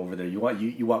struggle over there. You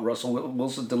want Russell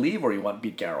Wilson to leave, or you want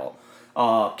Pete Carroll?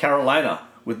 Carolina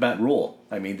with Matt Rule.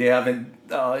 I mean, they haven't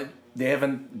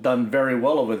done very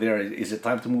well over there. Is it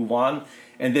time to move on?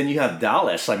 And then you have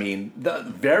Dallas. I mean,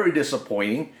 very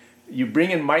disappointing. You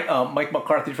bring in Mike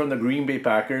McCarthy from the Green Bay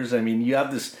Packers. I mean, you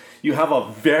have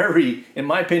a very, in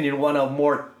my opinion, one of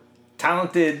more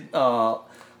talented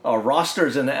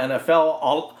rosters in the NFL.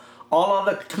 All of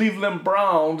the Cleveland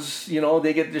Browns, you know,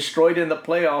 they get destroyed in the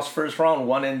playoffs, first round,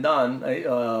 one and done.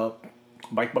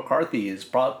 Mike McCarthy is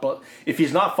probably, if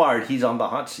he's not fired, he's on the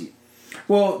hot seat.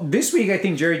 Well, this week I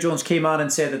think Jerry Jones came out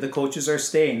and said that the coaches are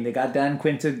staying. They got Dan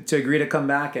Quinn to agree to come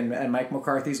back, and Mike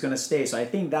McCarthy's going to stay. So I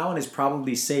think that one is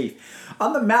probably safe.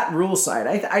 On the Matt Rule side,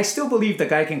 I still believe the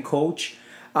guy can coach.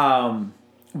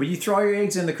 But you throw your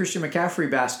eggs in the Christian McCaffrey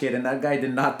basket, and that guy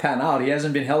did not pan out. He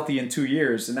hasn't been healthy in 2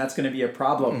 years, and that's going to be a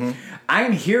problem. Mm-hmm.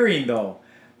 I'm hearing, though,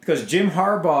 because Jim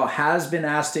Harbaugh has been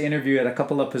asked to interview at a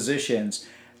couple of positions,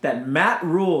 that Matt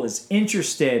Rule is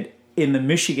interested in the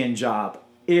Michigan job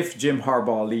if Jim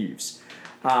Harbaugh leaves.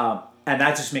 And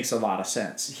that just makes a lot of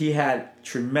sense. He had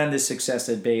tremendous success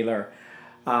at Baylor.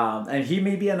 And he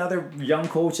may be another young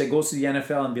coach that goes to the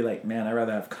NFL and be like, man, I'd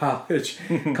rather have college.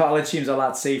 College seems a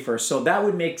lot safer. So that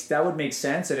would make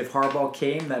sense that if Harbaugh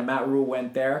came, that Matt Rule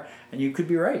went there. And you could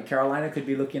be right. Carolina could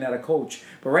be looking at a coach.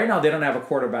 But right now they don't have a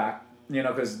quarterback, you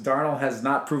know, because Darnold has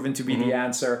not proven to be the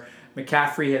answer.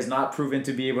 McCaffrey has not proven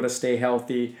to be able to stay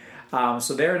healthy.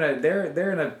 So they're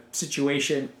in a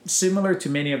situation similar to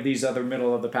many of these other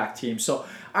middle of the pack teams. So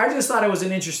I just thought it was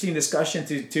an interesting discussion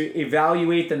to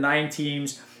evaluate the 9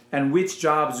 teams and which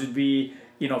jobs would be,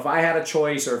 you know, if I had a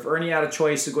choice or if Ernie had a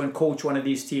choice to go and coach one of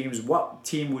these teams, what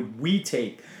team would we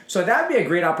take? So that'd be a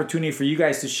great opportunity for you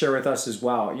guys to share with us as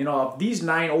well. You know, of these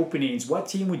 9 openings, what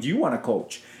team would you want to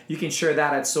coach? You can share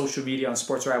that at social media on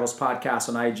Sports Rivals Podcast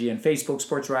on IG and Facebook,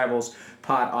 Sports Rivals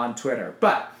Pod on Twitter.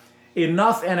 But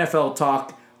enough NFL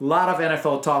talk. A lot of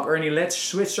NFL talk. Ernie, let's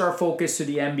switch our focus to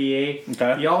the NBA.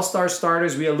 Okay. The All-Star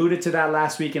starters, we alluded to that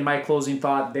last week in my closing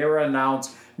thought. They were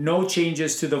announced. No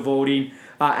changes to the voting.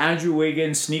 Andrew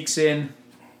Wiggins sneaks in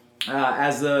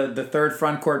as the third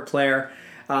front court player.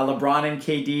 LeBron and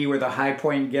KD were the high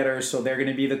point getters, so they're going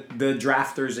to be the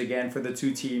drafters again for the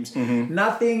 2 teams. Mm-hmm.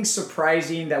 Nothing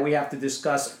surprising that we have to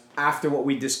discuss after what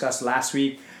we discussed last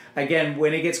week. Again,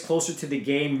 when it gets closer to the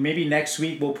game, maybe next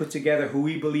week we'll put together who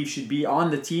we believe should be on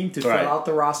the team to fill out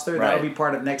the roster. Right. That'll be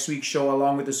part of next week's show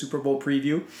along with the Super Bowl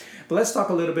preview. But let's talk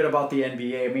a little bit about the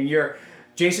NBA. I mean,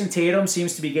 Jason Tatum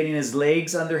seems to be getting his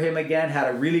legs under him again, had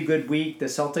a really good week. The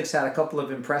Celtics had a couple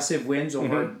of impressive wins,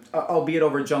 albeit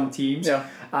over young teams. Yeah.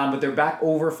 But they're back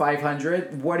over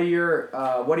 500. What are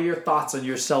your thoughts on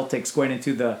your Celtics going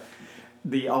into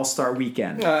the All-Star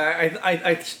weekend?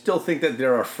 I still think that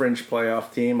they're a fringe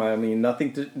playoff team. I mean,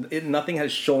 nothing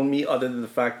has shown me other than the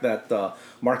fact that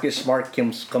Marcus Smart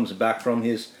comes back from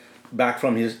his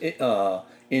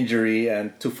injury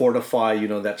and to fortify, you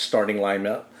know, that starting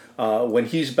lineup. when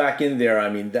he's back in there, I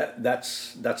mean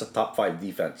that's a top 5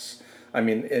 defense. I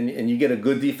mean, and you get a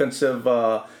good defensive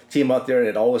team out there,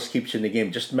 it always keeps you in the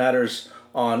game. Just matters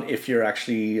on if you're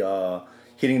actually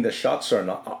hitting the shots or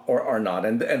not, or not.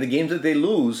 And the games that they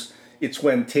lose, it's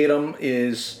when Tatum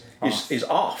is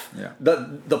off. Yeah.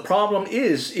 The problem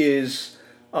is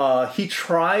he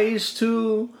tries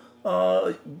to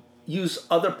use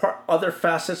other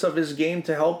facets of his game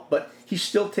to help, but he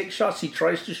still takes shots. He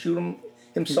tries to shoot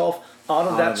himself out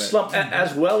of that slump,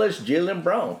 as well as Jaylen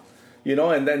Brown. You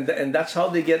know, and that's how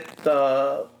they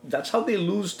that's how they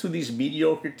lose to these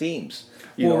mediocre teams.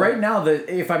 Right now,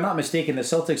 if I'm not mistaken, the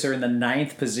Celtics are in the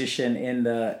 9th position in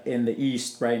the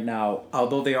East right now,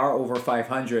 although they are over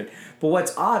 500. But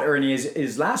what's odd, Ernie,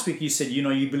 is last week you said,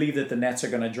 you believe that the Nets are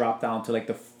going to drop down to like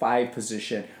the 5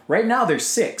 position. Right now they're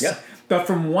 6. Yeah. But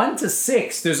from 1 to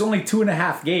 6, there's only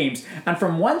 2.5 games. And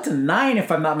from 1 to 9,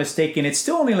 if I'm not mistaken, it's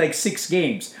still only like 6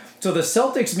 games. So the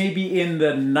Celtics may be in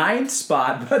the 9th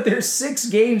spot, but they're 6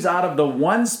 games out of the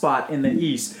 1 spot in the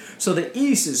East. So the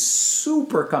East is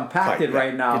super compacted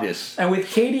right now. It is. And with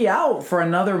KD out for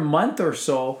another month or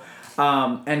so,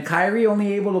 and Kyrie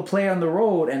only able to play on the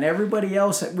road, and everybody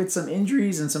else with some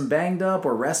injuries and some banged up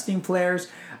or resting players,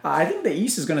 I think the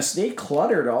East is going to stay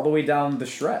cluttered all the way down the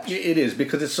stretch. It is,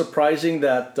 because it's surprising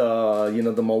that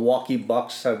the Milwaukee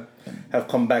Bucks have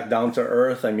come back down to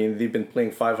earth. I mean, they've been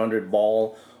playing 500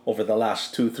 ball over the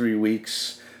last 2-3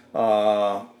 weeks.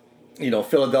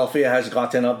 Philadelphia has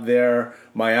gotten up there.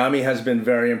 Miami has been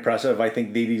very impressive. I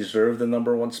think they deserve the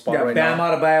number 1 spot right now.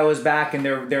 Bam Adebayo is back, and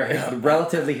they're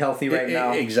relatively healthy right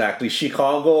now. Exactly.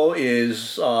 Chicago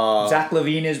is Zach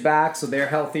LaVine is back, so they're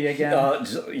healthy again.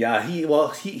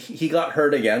 He got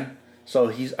hurt again,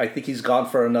 so I think he's gone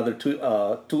for another two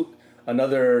or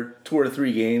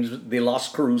 3 games. They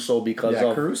lost Caruso because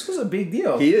of Caruso's a big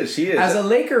deal. He is. As a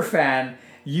Laker fan,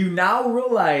 you now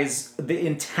realize the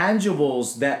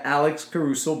intangibles that Alex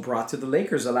Caruso brought to the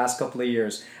Lakers the last couple of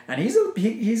years. And he's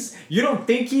you don't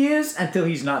think he is until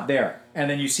he's not there.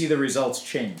 And then you see the results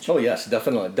change. Oh, yes,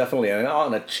 definitely. And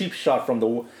on a cheap shot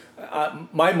from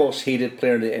my most hated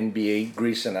player in the NBA,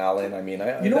 Grayson Allen. I mean,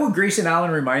 who Grayson Allen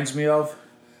reminds me of?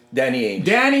 Danny Ainge.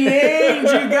 Danny Ainge,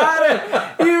 you got it.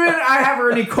 Even I have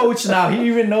Ernie coach now. He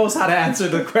even knows how to answer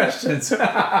the questions. He's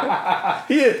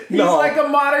like a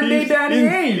modern day Danny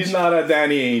Ainge. He's not a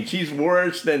Danny Ainge. He's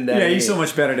worse than Danny. Yeah, he's so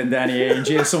much better than Danny Ainge.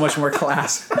 He has so much more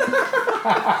class.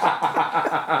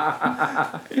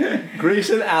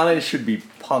 Grayson Allen should be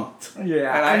punked.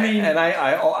 Yeah,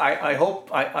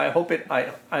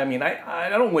 I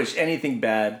don't wish anything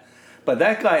bad, but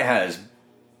that guy has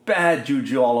bad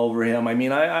juju all over him. I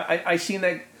mean, I seen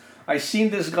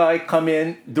this guy come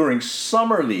in during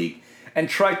summer league and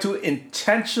try to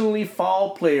intentionally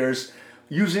foul players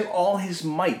using all his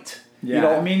might. Yeah,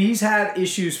 I mean, he's had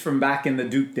issues from back in the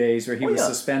Duke days where he was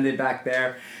suspended back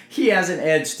there. He has an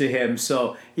edge to him,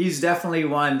 so he's definitely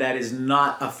one that is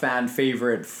not a fan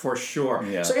favorite for sure.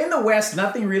 Yeah. So in the West,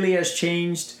 nothing really has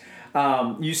changed.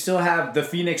 You still have the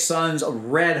Phoenix Suns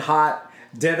red hot.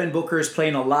 Devin Booker is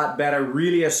playing a lot better,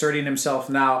 really asserting himself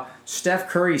now. Steph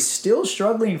Curry's still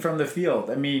struggling from the field.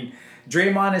 I mean,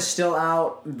 Draymond is still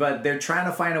out, but they're trying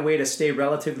to find a way to stay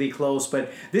relatively close.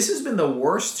 But this has been the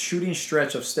worst shooting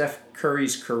stretch of Steph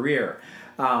Curry's career.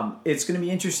 It's going to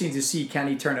be interesting to see, can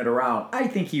he turn it around? I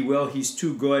think he will. He's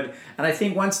too good. And I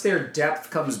think once their depth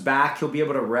comes back, he'll be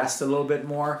able to rest a little bit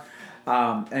more,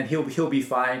 and he'll be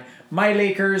fine. My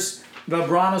Lakers...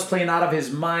 LeBron was playing out of his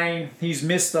mind. He's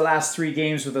missed the last 3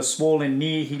 games with a swollen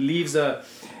knee. He leaves the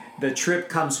trip,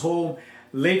 comes home.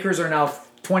 Lakers are now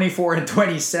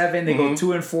 24-27. They go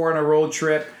 2-4 on a road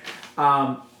trip.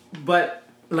 But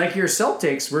like your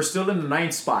Celtics, we're still in the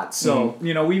 9th spot. So,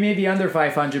 we may be under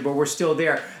 500, but we're still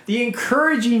there. The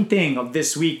encouraging thing of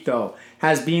this week, though,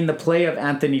 has been the play of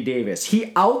Anthony Davis.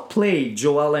 He outplayed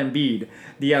Joel Embiid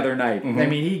the other night. I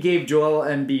mean, he gave Joel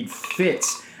Embiid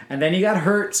fits. And then he got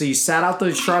hurt, so he sat out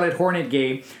the Charlotte Hornet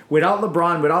game. Without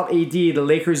LeBron, without AD, the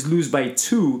Lakers lose by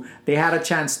 2. They had a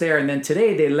chance there. And then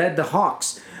today, they led the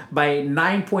Hawks by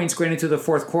 9 points going into the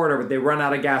 4th quarter, but they run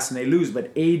out of gas and they lose.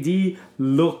 But AD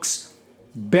looks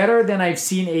better than I've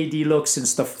seen AD look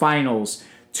since the finals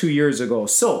 2 years ago.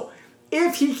 So,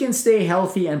 if he can stay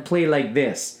healthy and play like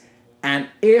this, and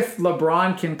if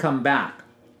LeBron can come back,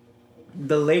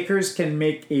 the Lakers can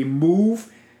make a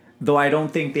move, though I don't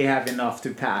think they have enough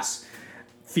to pass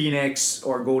Phoenix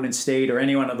or Golden State or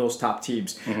any one of those top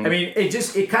teams. I mean,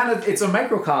 it's a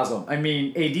microcosm. I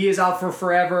mean, AD is out for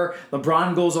forever.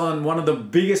 LeBron goes on one of the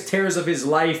biggest tears of his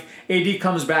life. AD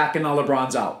comes back and now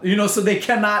LeBron's out. You know, so they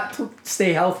cannot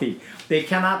stay healthy. They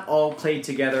cannot all play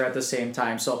together at the same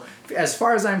time. So as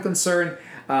far as I'm concerned,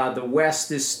 the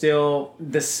West is still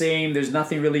the same. There's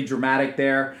nothing really dramatic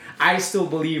there. I still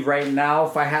believe right now,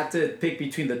 if I had to pick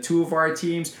between the two of our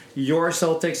teams, your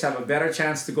Celtics have a better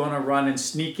chance to go on a run and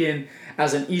sneak in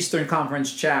as an Eastern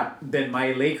Conference champ than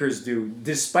my Lakers do,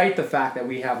 despite the fact that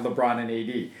we have LeBron and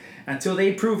AD. Until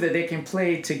they prove that they can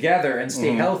play together and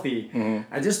stay healthy,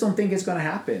 I just don't think it's going to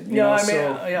happen.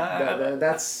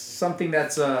 That's something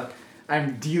that's...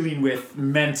 I'm dealing with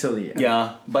mentally.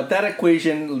 Yeah, but that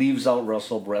equation leaves out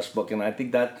Russell Westbrook, and I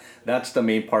think that's the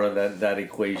main part of that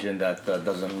equation that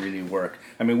doesn't really work.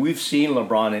 I mean, we've seen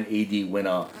LeBron and AD win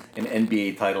an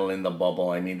NBA title in the bubble.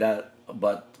 I mean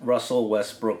but Russell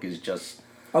Westbrook is just.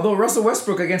 Although Russell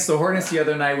Westbrook against the Hornets the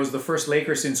other night was the first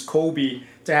Laker since Kobe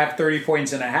to have 30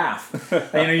 points and a half.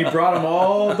 He brought him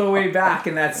all the way back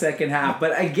in that second half.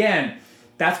 But again,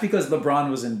 that's because LeBron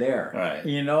wasn't there.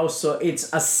 Right. So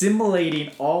it's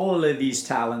assimilating all of these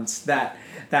talents that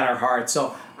are hard.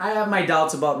 So I have my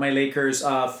doubts about my Lakers.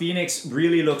 Phoenix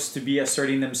really looks to be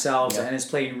asserting themselves and is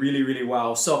playing really, really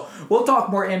well. So we'll talk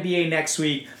more NBA next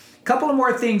week. Couple of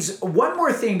more things. One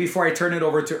more thing before I turn it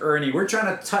over to Ernie. We're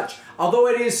trying to touch, although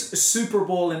it is Super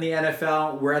Bowl in the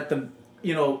NFL, we're at the,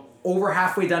 over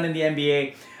halfway done in the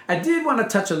NBA. I did want to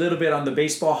touch a little bit on the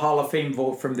Baseball Hall of Fame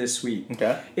vote from this week.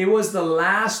 Okay. It was the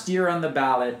last year on the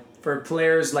ballot for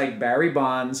players like Barry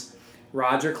Bonds,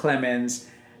 Roger Clemens,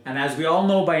 and as we all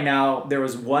know by now, there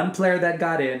was one player that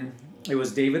got in. It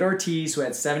was David Ortiz, who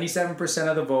had 77%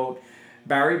 of the vote.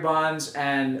 Barry Bonds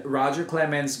and Roger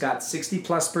Clemens got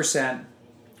 60+%,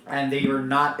 and they were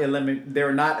not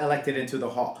elected into the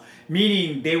Hall,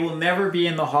 meaning they will never be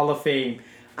in the Hall of Fame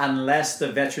unless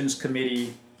the Veterans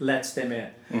Committee lets them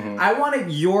in. I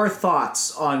wanted your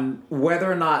thoughts on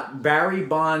whether or not Barry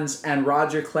Bonds and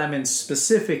Roger Clemens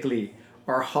specifically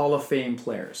are Hall of Fame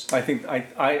players. I think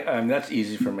that's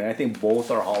easy for me. I think both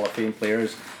are Hall of Fame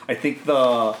players. I think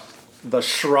the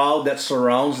shroud that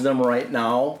surrounds them right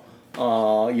now,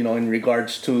 in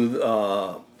regards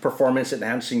to performance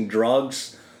enhancing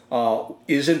drugs,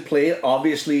 isn't play.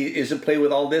 Obviously, isn't play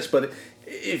with all this. But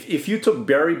if you took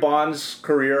Barry Bonds'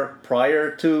 career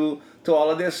prior to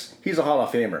all of this, he's a Hall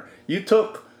of Famer. You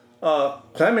took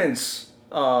Clemens'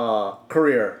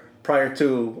 career prior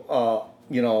to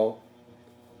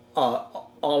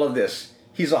all of this,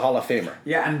 he's a Hall of Famer.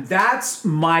 Yeah, and that's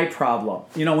my problem.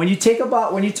 When you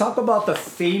talk about the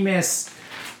famous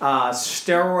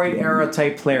steroid era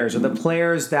type players, or the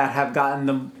players that have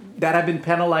been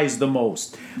penalized the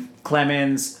most,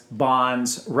 Clemens,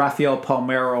 Bonds, Rafael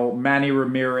Palmeiro, Manny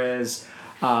Ramirez,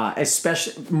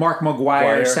 especially Mark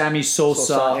McGwire, Sammy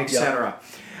Sosa, etc.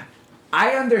 Yeah.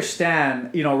 I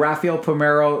understand, Rafael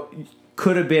Palmeiro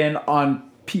could have been on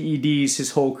PEDs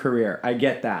his whole career. I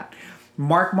get that.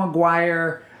 Mark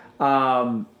McGwire,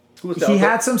 he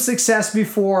had some success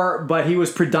before, but he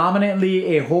was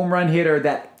predominantly a home run hitter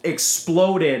that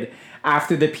exploded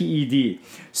after the PED.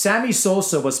 Sammy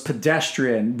Sosa was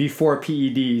pedestrian before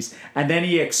PEDs, and then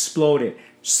he exploded.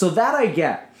 So that I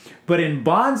get. But in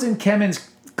Bonds and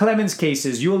Clemens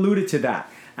cases, you alluded to that.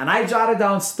 And I jotted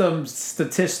down some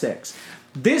statistics.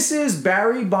 This is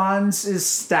Barry Bonds'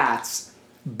 stats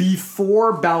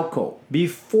before Balco,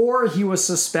 before he was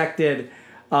suspected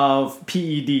of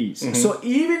PEDs. So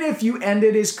even if you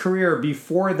ended his career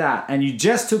before that and you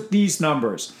just took these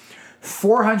numbers,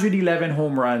 411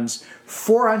 home runs,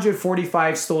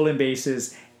 445 stolen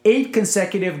bases, 8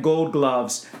 consecutive Gold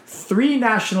Gloves, 3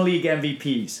 National League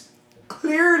MVPs.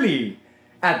 Clearly,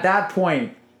 at that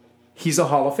point, he's a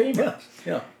Hall of Famer.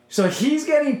 Yeah. So he's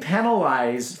getting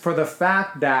penalized for the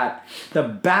fact that the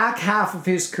back half of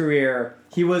his career,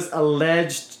 he was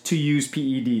alleged to use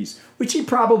PEDs, which he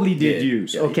probably did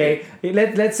use, okay?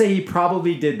 Let's say he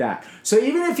probably did that. So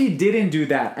even if he didn't do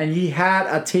that and he had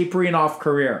a tapering off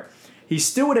career, he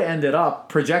still would have ended up,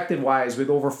 projected-wise, with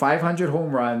over 500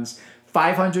 home runs,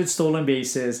 500 stolen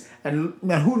bases, and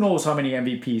who knows how many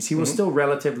MVPs. He was still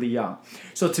relatively young.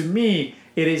 So to me,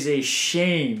 it is a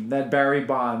shame that Barry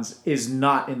Bonds is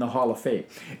not in the Hall of Fame.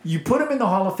 You put him in the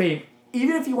Hall of Fame,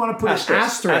 even if you want to put an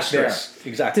asterisk there,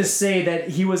 exactly, to say that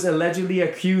he was allegedly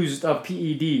accused of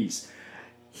PEDs.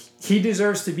 He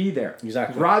deserves to be there.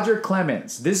 Exactly. Roger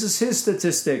Clemens, this is his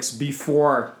statistics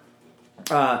before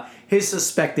his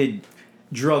suspected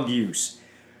drug use.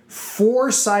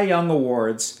 4 Cy Young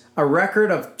Awards, a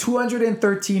record of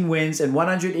 213 wins and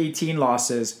 118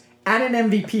 losses, and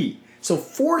an MVP. So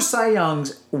 4 Cy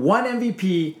Youngs, 1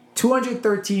 MVP,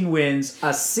 213 wins,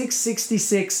 a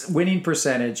 666 winning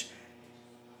percentage.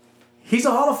 He's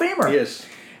a Hall of Famer. Yes.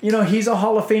 He's a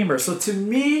Hall of Famer. So to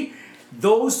me,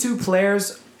 those 2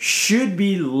 players should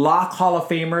be lock Hall of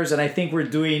Famers, and I think we're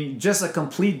doing just a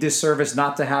complete disservice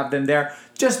not to have them there,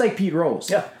 just like Pete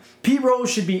Rose. Yeah. Pete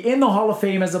Rose should be in the Hall of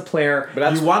Fame as a player.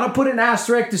 But you want to put an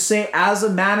asterisk to say, as a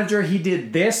manager, he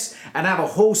did this, and have a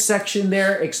whole section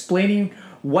there explaining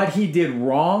what he did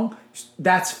wrong,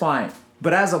 that's fine.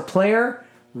 But as a player,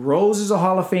 Rose is a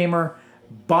Hall of Famer.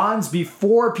 Bonds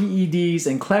before PEDs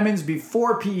and Clemens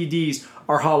before PEDs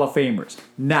are Hall of Famers.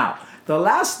 Now, the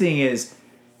last thing is,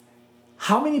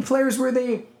 how many players were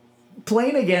they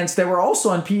playing against that were also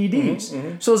on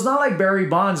PEDs? So it's not like Barry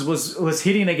Bonds was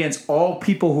hitting against all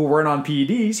people who weren't on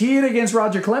PEDs. He hit against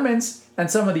Roger Clemens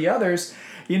and some of the others.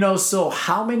 So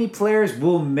how many players,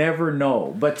 we'll never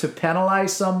know. But to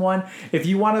penalize someone, if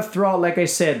you want to throw out, like I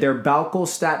said, their Balco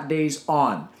stat days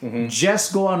on,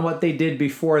 just go on what they did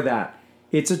before that.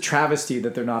 It's a travesty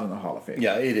that they're not in the Hall of Fame.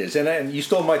 Yeah, it is. And you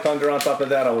stole my thunder on top of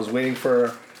that. I was waiting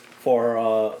for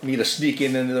me to sneak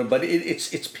in there, but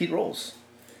it's Pete Rose.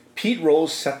 Pete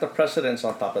Rose set the precedence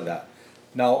on top of that.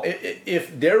 Now,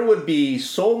 if there would be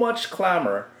so much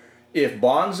clamor if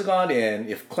Bonds got in,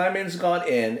 if Clemens got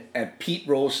in, and Pete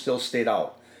Rose still stayed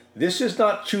out. This is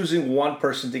not choosing one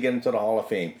person to get into the Hall of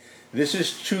Fame. This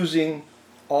is choosing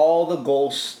all the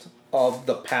ghosts of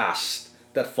the past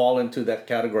that fall into that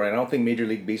category. And I don't think Major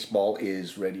League Baseball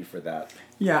is ready for that.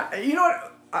 Yeah, you know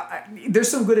what?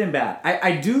 There's some good and bad.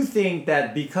 I do think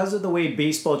that because of the way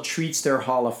baseball treats their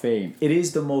Hall of Fame, it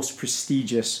is the most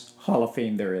prestigious Hall of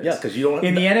Fame there is. Yeah, because you don't...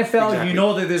 In the NFL, you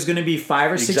know that there's going to be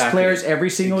 5 or 6 players every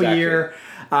single year.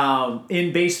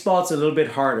 In baseball, it's a little bit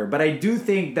harder. But I do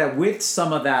think that with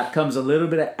some of that comes a little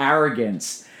bit of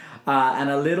arrogance and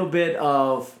a little bit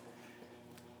of...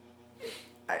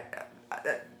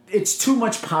 It's too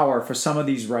much power for some of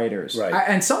these writers. Right.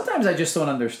 And sometimes I just don't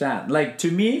understand. Like,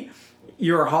 to me...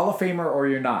 You're a Hall of Famer or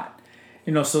you're not.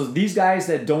 So these guys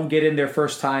that don't get in their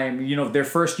first time, their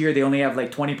first year they only have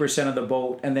like 20% of the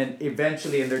vote, and then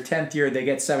eventually in their 10th year they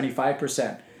get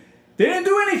 75%. They didn't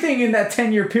do anything in that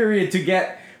 10-year period to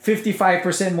get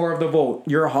 55% more of the vote.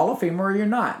 You're a Hall of Famer or you're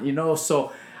not.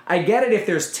 So I get it if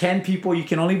there's 10 people, you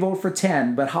can only vote for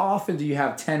 10, but how often do you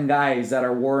have 10 guys that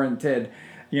are warranted,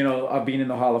 of being in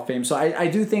the Hall of Fame? So I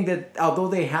do think that although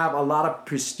they have a lot of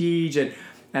prestige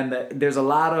and there's a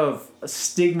lot of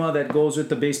stigma that goes with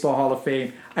the Baseball Hall of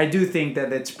Fame, I do think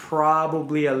that it's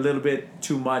probably a little bit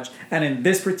too much. And in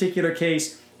this particular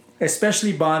case,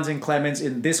 especially Bonds and Clemens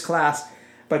in this class,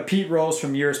 but Pete Rose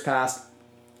from years past,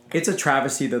 it's a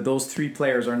travesty that those 3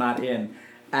 players are not in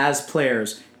as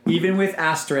players, even with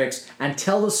asterisks, and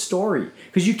tell the story.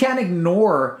 Because you can't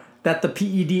ignore that the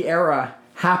PED era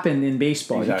happened in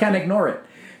baseball. Exactly. You can't ignore it.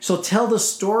 So tell the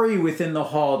story within the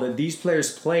Hall that these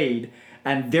players played,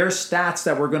 and their stats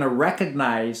that we're going to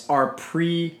recognize are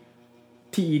pre-PEDs.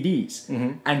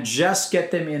 And just get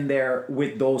them in there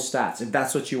with those stats, if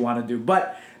that's what you want to do.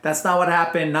 But that's not what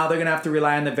happened. Now they're going to have to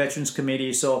rely on the Veterans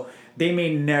Committee, so they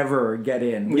may never get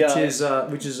in, which is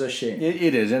a shame.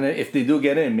 It is, and if they do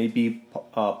get in, maybe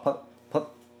I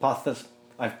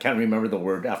can't remember the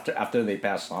word after they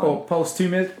pass on. Oh,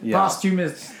 posthumous? Yeah.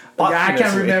 Posthumous. Yeah, I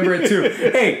can't remember it too.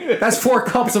 Hey, that's 4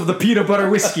 cups of the peanut butter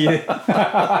whiskey.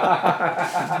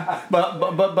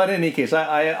 but in any case,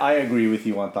 I agree with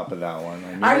you on top of that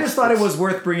one. I just thought it was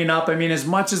worth bringing up. As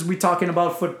much as we're talking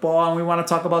about football and we want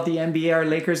to talk about the NBA, our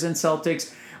Lakers and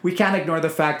Celtics, we can't ignore the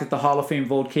fact that the Hall of Fame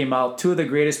vote came out. 2 of the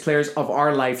greatest players of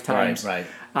our lifetimes. Right.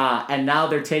 And now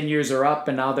their 10 years are up,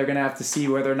 and now they're going to have to see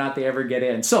whether or not they ever get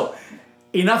in. So,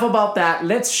 enough about that.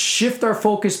 Let's shift our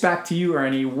focus back to you,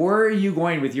 Ernie. Where are you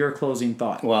going with your closing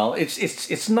thought? Well,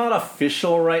 it's not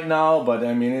official right now, but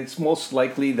it's most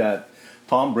likely that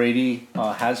Tom Brady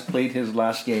has played his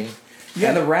last game.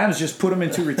 Yeah, the Rams just put him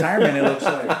into retirement, it looks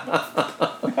like.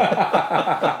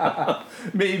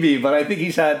 Maybe, but I think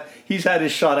he's had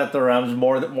his shot at the Rams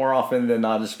more often than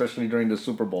not, especially during the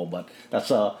Super Bowl. But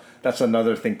that's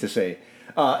another thing to say.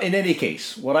 In any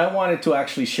case, what I wanted to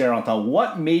actually share on top,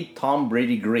 what made Tom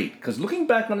Brady great? Because looking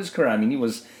back on his career,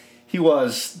 he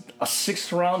was a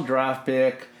 6th round draft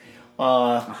pick,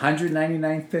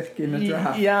 199th pick in the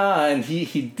draft. Yeah, and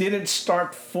he didn't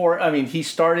start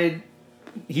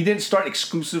he didn't start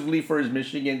exclusively for his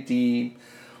Michigan team.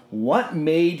 What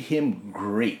made him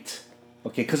great?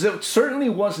 Okay, because it certainly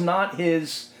was not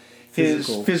his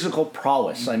physical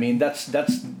prowess.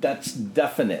 That's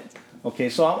definite.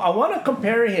 Okay, so I want to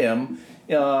compare him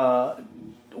to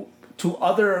to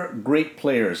other great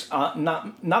players,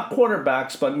 not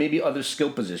quarterbacks, but maybe other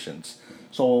skill positions.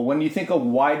 So when you think of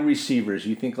wide receivers,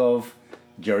 you think of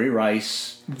Jerry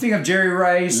Rice. You think of Jerry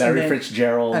Rice, Larry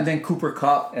Fitzgerald, and then Cooper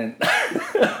Kupp, and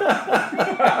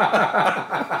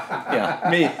yeah,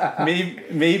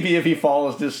 maybe if he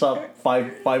follows this up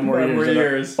five more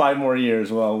years. 5 more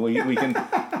years. Well, we can.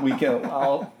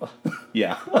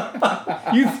 Yeah,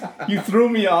 you threw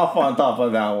me off on top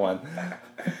of that one.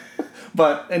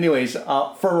 But anyways,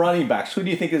 for running backs, who do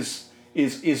you think is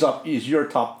your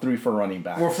top 3 for running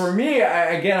backs? Well, for me,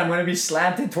 I'm going to be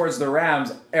slanted towards the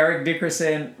Rams. Eric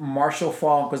Dickerson, Marshall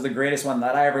Faulk was the greatest one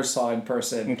that I ever saw in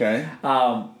person. Okay.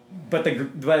 But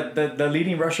the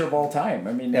leading rusher of all time.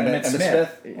 I mean, Emmitt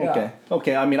Smith. Yeah.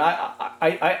 Okay. I mean,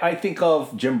 I think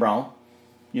of Jim Brown.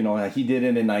 You know, he did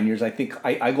it in 9 years. I think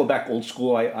I go back old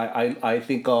school. I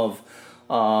think of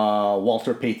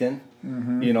Walter Payton.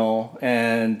 Mm-hmm. You know,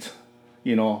 and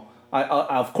you know.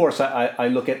 Of course, I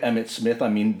look at Emmitt Smith. I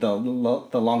mean, the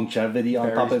longevity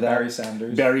on top of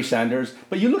that. Barry Sanders.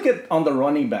 But you look at on the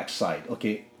running back side,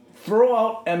 okay, throw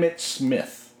out Emmitt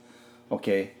Smith,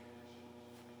 okay.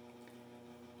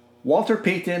 Walter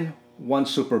Payton won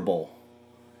Super Bowl.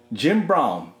 Jim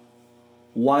Brown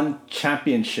won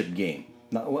championship game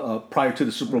prior to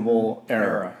the Super Bowl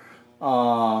era.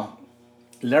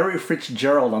 Larry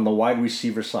Fitzgerald on the wide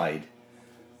receiver side.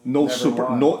 No Super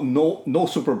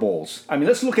Bowls. I mean,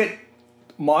 let's look at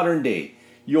modern day.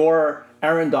 Your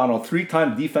Aaron Donald,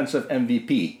 3-time defensive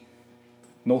MVP.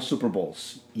 No Super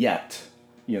Bowls yet.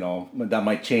 You know, that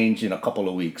might change in a couple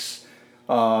of weeks.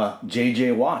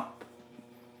 J.J. Watt.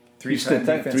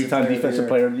 3-time defensive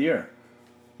player of the year.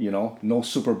 You know, no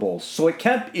Super Bowls. So it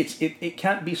can't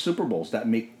be Super Bowls that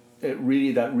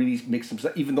really makes them,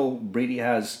 even though Brady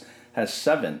has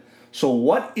 7. So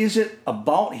what is it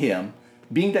about him?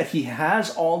 Being that he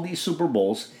has all these Super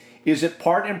Bowls, is it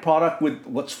part and product with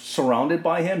what's surrounded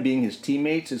by him, being his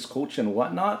teammates, his coach, and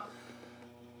whatnot?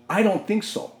 I don't think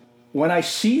so. When I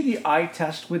see the eye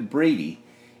test with Brady,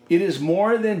 it is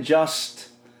more than just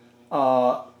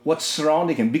what's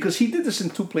surrounding him. Because he did this in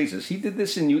 2 places. He did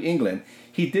this in New England.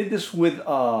 He did this with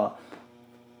a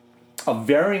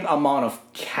varying amount of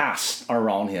cast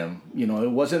around him. You know,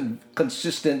 it wasn't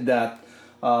consistent that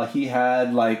he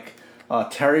had like...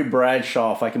 Terry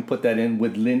Bradshaw, if I can put that in,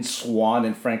 with Lynn Swann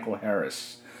and Franco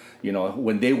Harris, you know,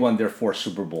 when they won their 4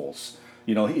 Super Bowls.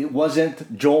 You know, it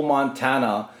wasn't Joe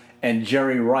Montana and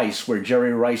Jerry Rice, where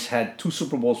Jerry Rice had 2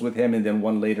 Super Bowls with him and then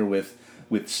one later with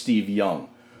Steve Young.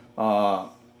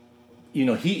 You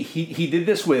know, he did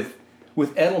this with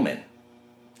Edelman,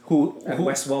 and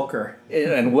Wes Welker.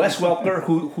 And Wes Welker,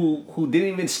 who didn't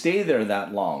even stay there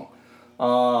that long.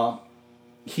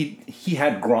 He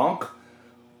had Gronk.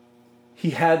 He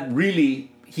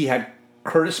had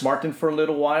Curtis Martin for a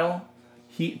little while.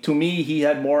 To me, he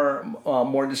had more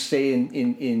to say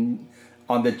in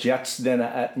on the Jets than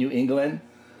at New England.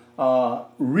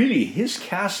 Really, his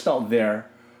cast out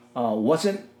there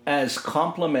wasn't as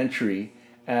complimentary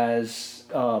as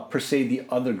per se the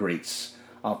other greats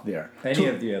out there. Any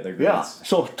of the other greats. Yeah.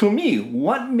 So to me,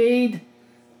 what made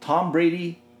Tom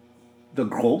Brady the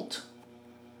GOAT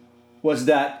was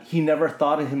that he never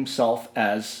thought of himself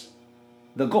as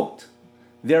the GOAT.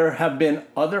 There have been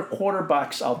other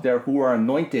quarterbacks out there who are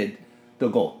anointed the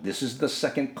GOAT. This is the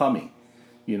second coming.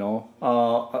 You know,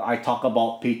 I talk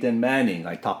about Peyton Manning.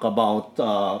 I talk about,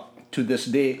 to this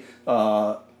day,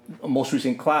 most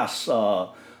recent class,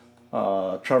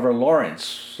 Trevor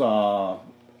Lawrence.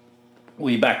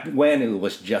 Way back when it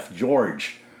was Jeff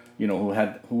George, you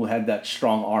know, who had that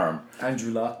strong arm.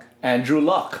 Andrew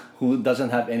Luck, who doesn't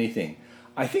have anything.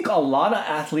 I think a lot of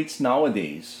athletes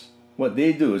nowadays, what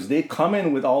they do is they come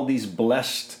in with all these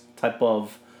blessed type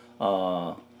of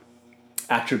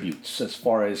attributes as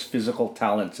far as physical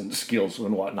talents and skills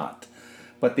and whatnot.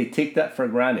 But they take that for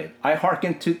granted. I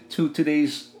hearken to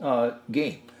today's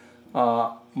game.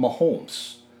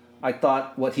 Mahomes. I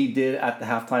thought what he did at the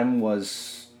halftime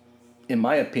was, in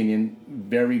my opinion,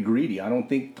 very greedy. I don't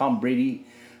think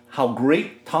how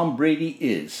great Tom Brady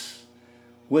is,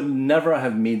 would never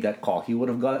have made that call. He would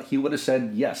have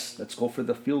said, yes, let's go for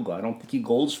the field goal. I don't think he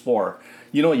goes for,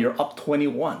 you know, you're up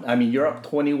 21. I mean, you're up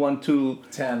 21 to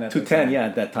 10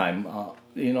 at that time.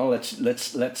 You know,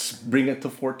 let's bring it to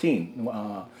 14.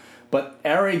 But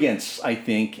arrogance, I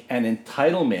think, and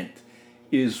entitlement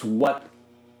is what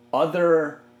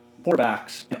other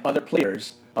quarterbacks and other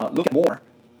players look at more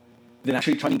than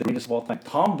actually trying to be the greatest of all time.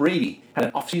 Tom Brady had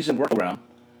an off-season work program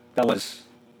that was,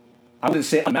 I wouldn't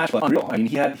say unmatched, but unreal. I mean,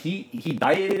 he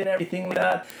dieted and everything like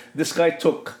that. This guy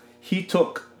took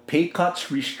pay cuts,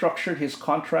 restructured his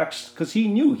contracts because he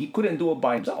knew he couldn't do it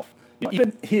by himself.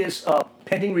 Even his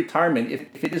pending retirement,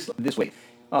 if it is this way,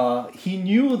 he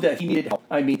knew that he needed help.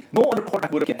 I mean, no other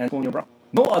quarterback would have get Antonio Brown.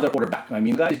 No other quarterback. I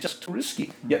mean, the guy is just too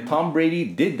risky. Yet Tom Brady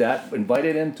did that,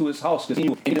 invited him to his house because he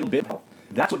knew he needed a bit of help.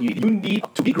 That's what you need. You need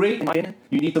to be great, in my opinion.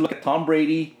 You need to look at Tom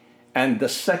Brady and the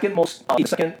second most,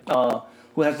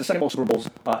 who has the second most Super Bowls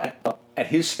at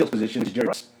his skills position is Jerry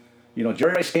Rice.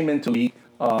 Jerry Rice came into the league,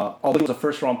 although he was a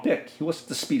first-round pick. He was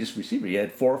the speediest receiver. He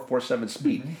had 4.47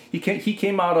 speed. Mm-hmm. He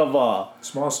came out of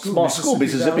small school,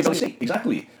 Mississippi Valley State.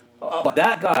 Exactly. But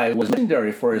that guy was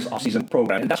legendary for his offseason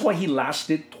program, and that's why he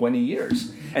lasted 20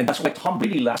 years. And that's why Tom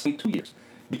Brady lasted 2 years.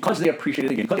 Because they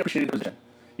appreciated the game, because they appreciated the position.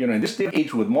 In this day of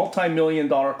age with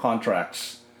multi-million-dollar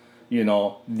contracts,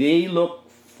 they look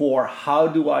for how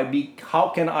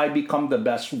can I become the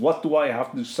best? What do I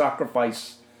have to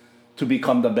sacrifice to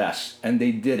become the best? And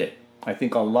they did it. I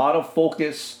think a lot of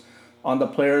focus on the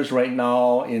players right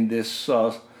now in this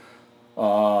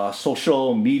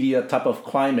social media type of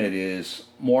climate is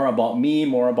more about me,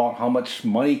 more about how much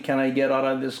money can I get out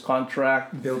of this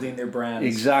contract. Building their brands.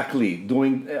 Exactly.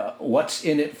 Doing what's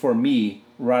in it for me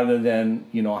rather than,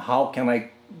 how can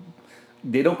I...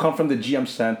 They don't come from the GM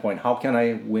standpoint. How can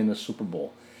I win a Super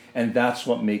Bowl? And that's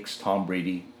what makes Tom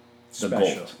Brady the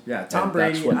GOAT. Yeah, Tom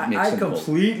Brady, I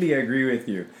completely agree with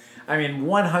you. I mean,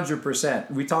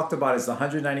 100%. We talked about it's the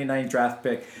 199 draft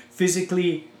pick.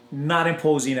 Physically, not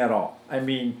imposing at all. I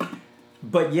mean,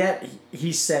 but yet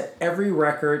he set every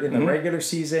record in the regular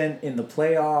season, in the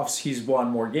playoffs. He's won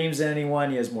more games than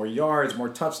anyone. He has more yards, more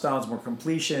touchdowns, more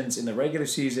completions in the regular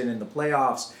season, in the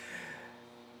playoffs.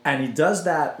 And he does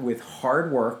that with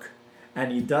hard work,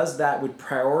 and he does that with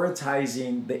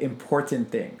prioritizing the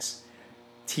important things.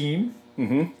 Team,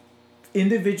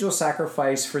 individual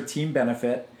sacrifice for team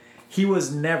benefit. He's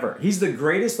the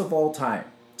greatest of all time.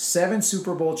 7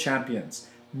 Super Bowl champions.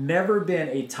 Never been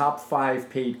a top 5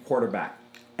 paid quarterback.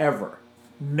 Ever.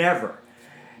 Never.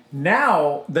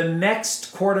 Now, the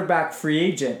next quarterback free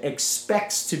agent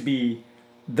expects to be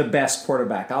the best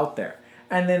quarterback out there.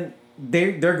 And then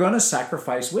they're going to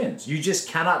sacrifice wins. You just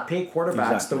cannot pay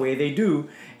quarterbacks the way they do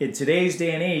in today's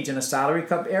day and age in a salary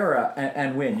cap era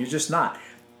and win. You're just not.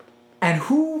 And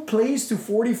who plays to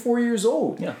 44 years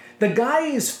old? Yeah. The guy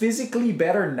is physically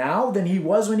better now than he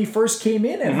was when he first came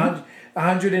in at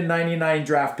 199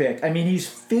 draft pick. I mean, he's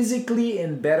physically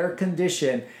in better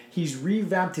condition. He's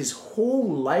revamped his whole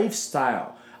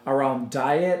lifestyle around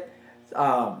diet,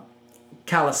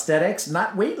 calisthenics,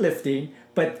 not weightlifting,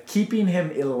 but keeping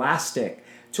him elastic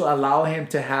to allow him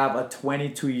to have a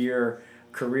 22-year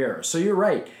career. So you're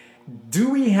right. Do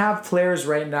we have players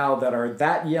right now that are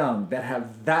that young, that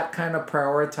have that kind of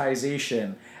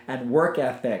prioritization and work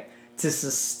ethic to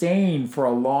sustain for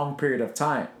a long period of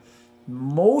time?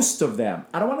 Most of them,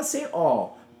 I don't want to say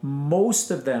all,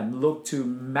 most of them look to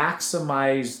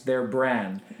maximize their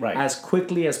brand as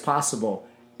quickly as possible.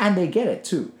 And they get it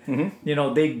too.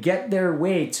 They get their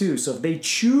way too. So if they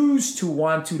choose to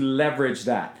want to leverage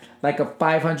that, like a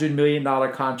 $500 million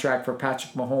contract for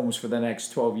Patrick Mahomes for the next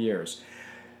 12 years,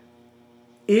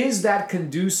 is that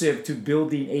conducive to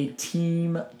building a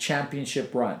team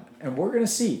championship run? And we're going to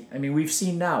see. I mean, we've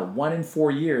seen now 1 in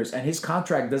 4 years, and his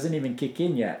contract doesn't even kick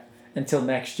in yet until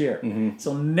next year.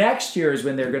 So next year is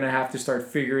when they're going to have to start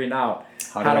figuring out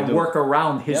how to work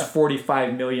around his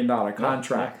 $45 million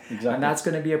contract. Yeah, exactly. And that's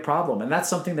going to be a problem. And that's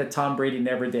something that Tom Brady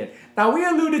never did. Now, we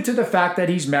alluded to the fact that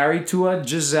he's married to a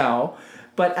Giselle,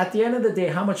 but at the end of the day,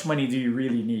 how much money do you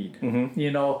really need?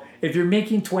 If you're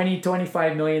making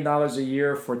 $25 million a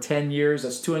year for 10 years,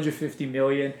 that's $250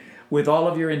 million with all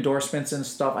of your endorsements and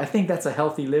stuff. I think that's a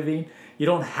healthy living. You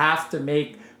don't have to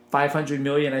make $500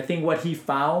 million. I think what he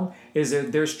found is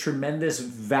that there's tremendous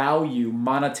value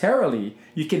monetarily.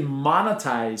 You can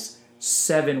monetize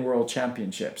 7 world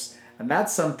championships. And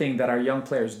that's something that our young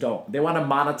players don't. They want to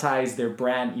monetize their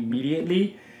brand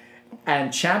immediately.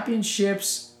 And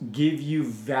championships give you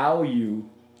value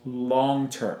long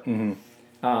term.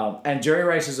 And Jerry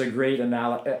Rice is a great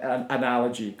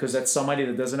analogy because that's somebody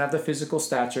that doesn't have the physical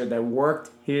stature, that worked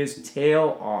his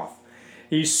tail off.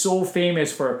 He's so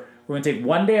famous for, we're going to take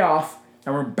 1 day off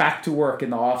and we're back to work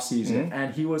in the off season.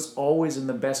 And he was always in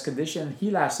the best condition.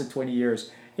 He lasted 20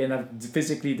 years in a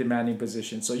physically demanding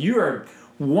position. So you are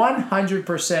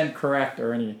 100% correct,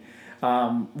 Ernie.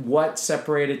 What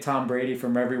separated Tom Brady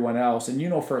from everyone else, and you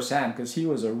know firsthand because he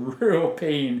was a real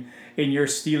pain in your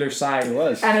Steelers side. He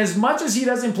was. And as much as he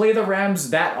doesn't play the Rams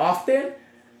that often,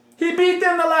 He beat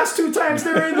them the last 2 times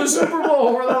they were in the Super Bowl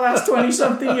over the last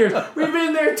 20-something years. We've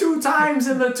been there 2 times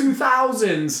in the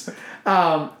 2000s.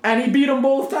 And he beat them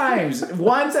both times.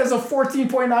 Once as a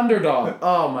 14-point underdog.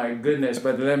 Oh my goodness,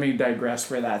 but let me digress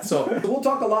for that. So we'll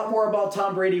talk a lot more about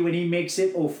Tom Brady when he makes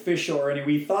it official. And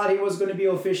we thought he was going to be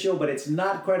official, but it's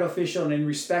not quite official. And in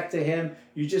respect to him,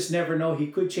 you just never know. He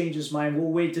could change his mind.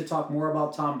 We'll wait to talk more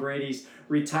about Tom Brady's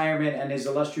retirement and his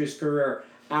illustrious career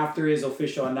after his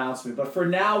official announcement. But for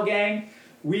now, gang,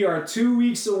 we are 2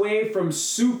 weeks away from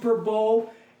Super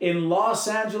Bowl in Los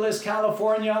Angeles,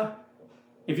 California.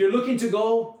 If you're looking to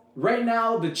go, right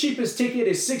now, the cheapest ticket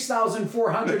is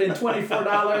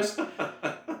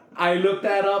 $6,424. I looked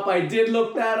that up. I did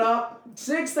look that up.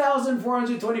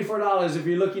 $6,424 if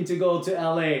you're looking to go to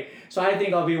LA. So I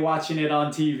think I'll be watching it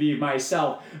on TV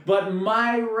myself. But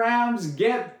my Rams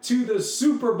get to the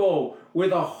Super Bowl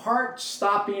with a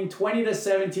heart-stopping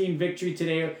 20-17 victory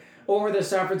today over the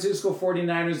San Francisco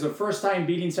 49ers. The first time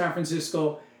beating San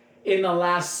Francisco in the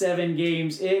last 7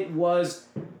 games. It was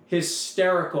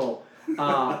hysterical. And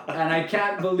I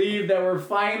can't believe that we're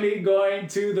finally going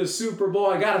to the Super Bowl.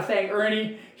 I got to thank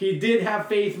Ernie. He did have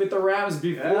faith with the Rams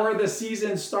before the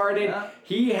season started. Yeah.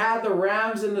 He had the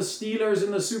Rams and the Steelers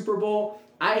in the Super Bowl.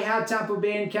 I had Tampa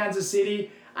Bay and Kansas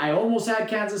City. I almost had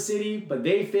Kansas City, but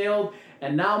they failed.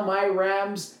 And now my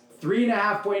Rams,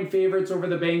 3.5-point favorites over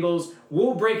the Bengals.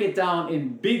 We'll break it down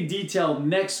in big detail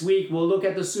next week. We'll look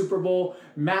at the Super Bowl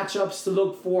matchups to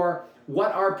look for,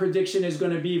 what our prediction is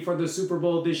going to be for the Super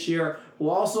Bowl this year.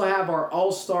 We'll also have our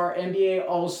All-Star, NBA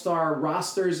All-Star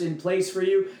rosters in place for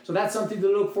you. So that's something to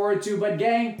look forward to. But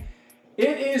gang,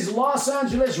 it is Los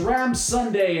Angeles Rams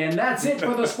Sunday, and that's it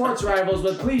for the Sports Rivals.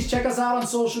 But please check us out on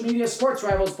social media, Sports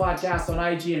Rivals Podcast on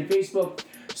IG and Facebook,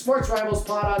 Sports Rivals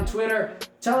Pod on Twitter.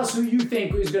 Tell us who you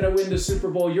think is going to win the Super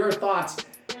Bowl, your thoughts.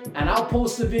 And I'll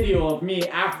post a video of me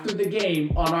after the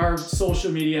game on our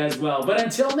social media as well. But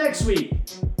until next week,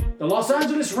 the Los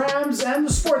Angeles Rams and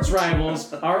the Sports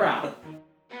Rivals are out.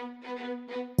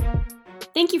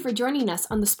 Thank you for joining us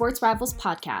on the Sports Rivals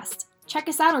Podcast. Check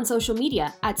us out on social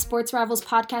media at Sports Rivals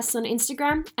Podcast on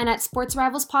Instagram and at Sports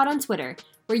Rivals Pod on Twitter,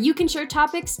 where you can share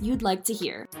topics you'd like to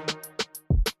hear.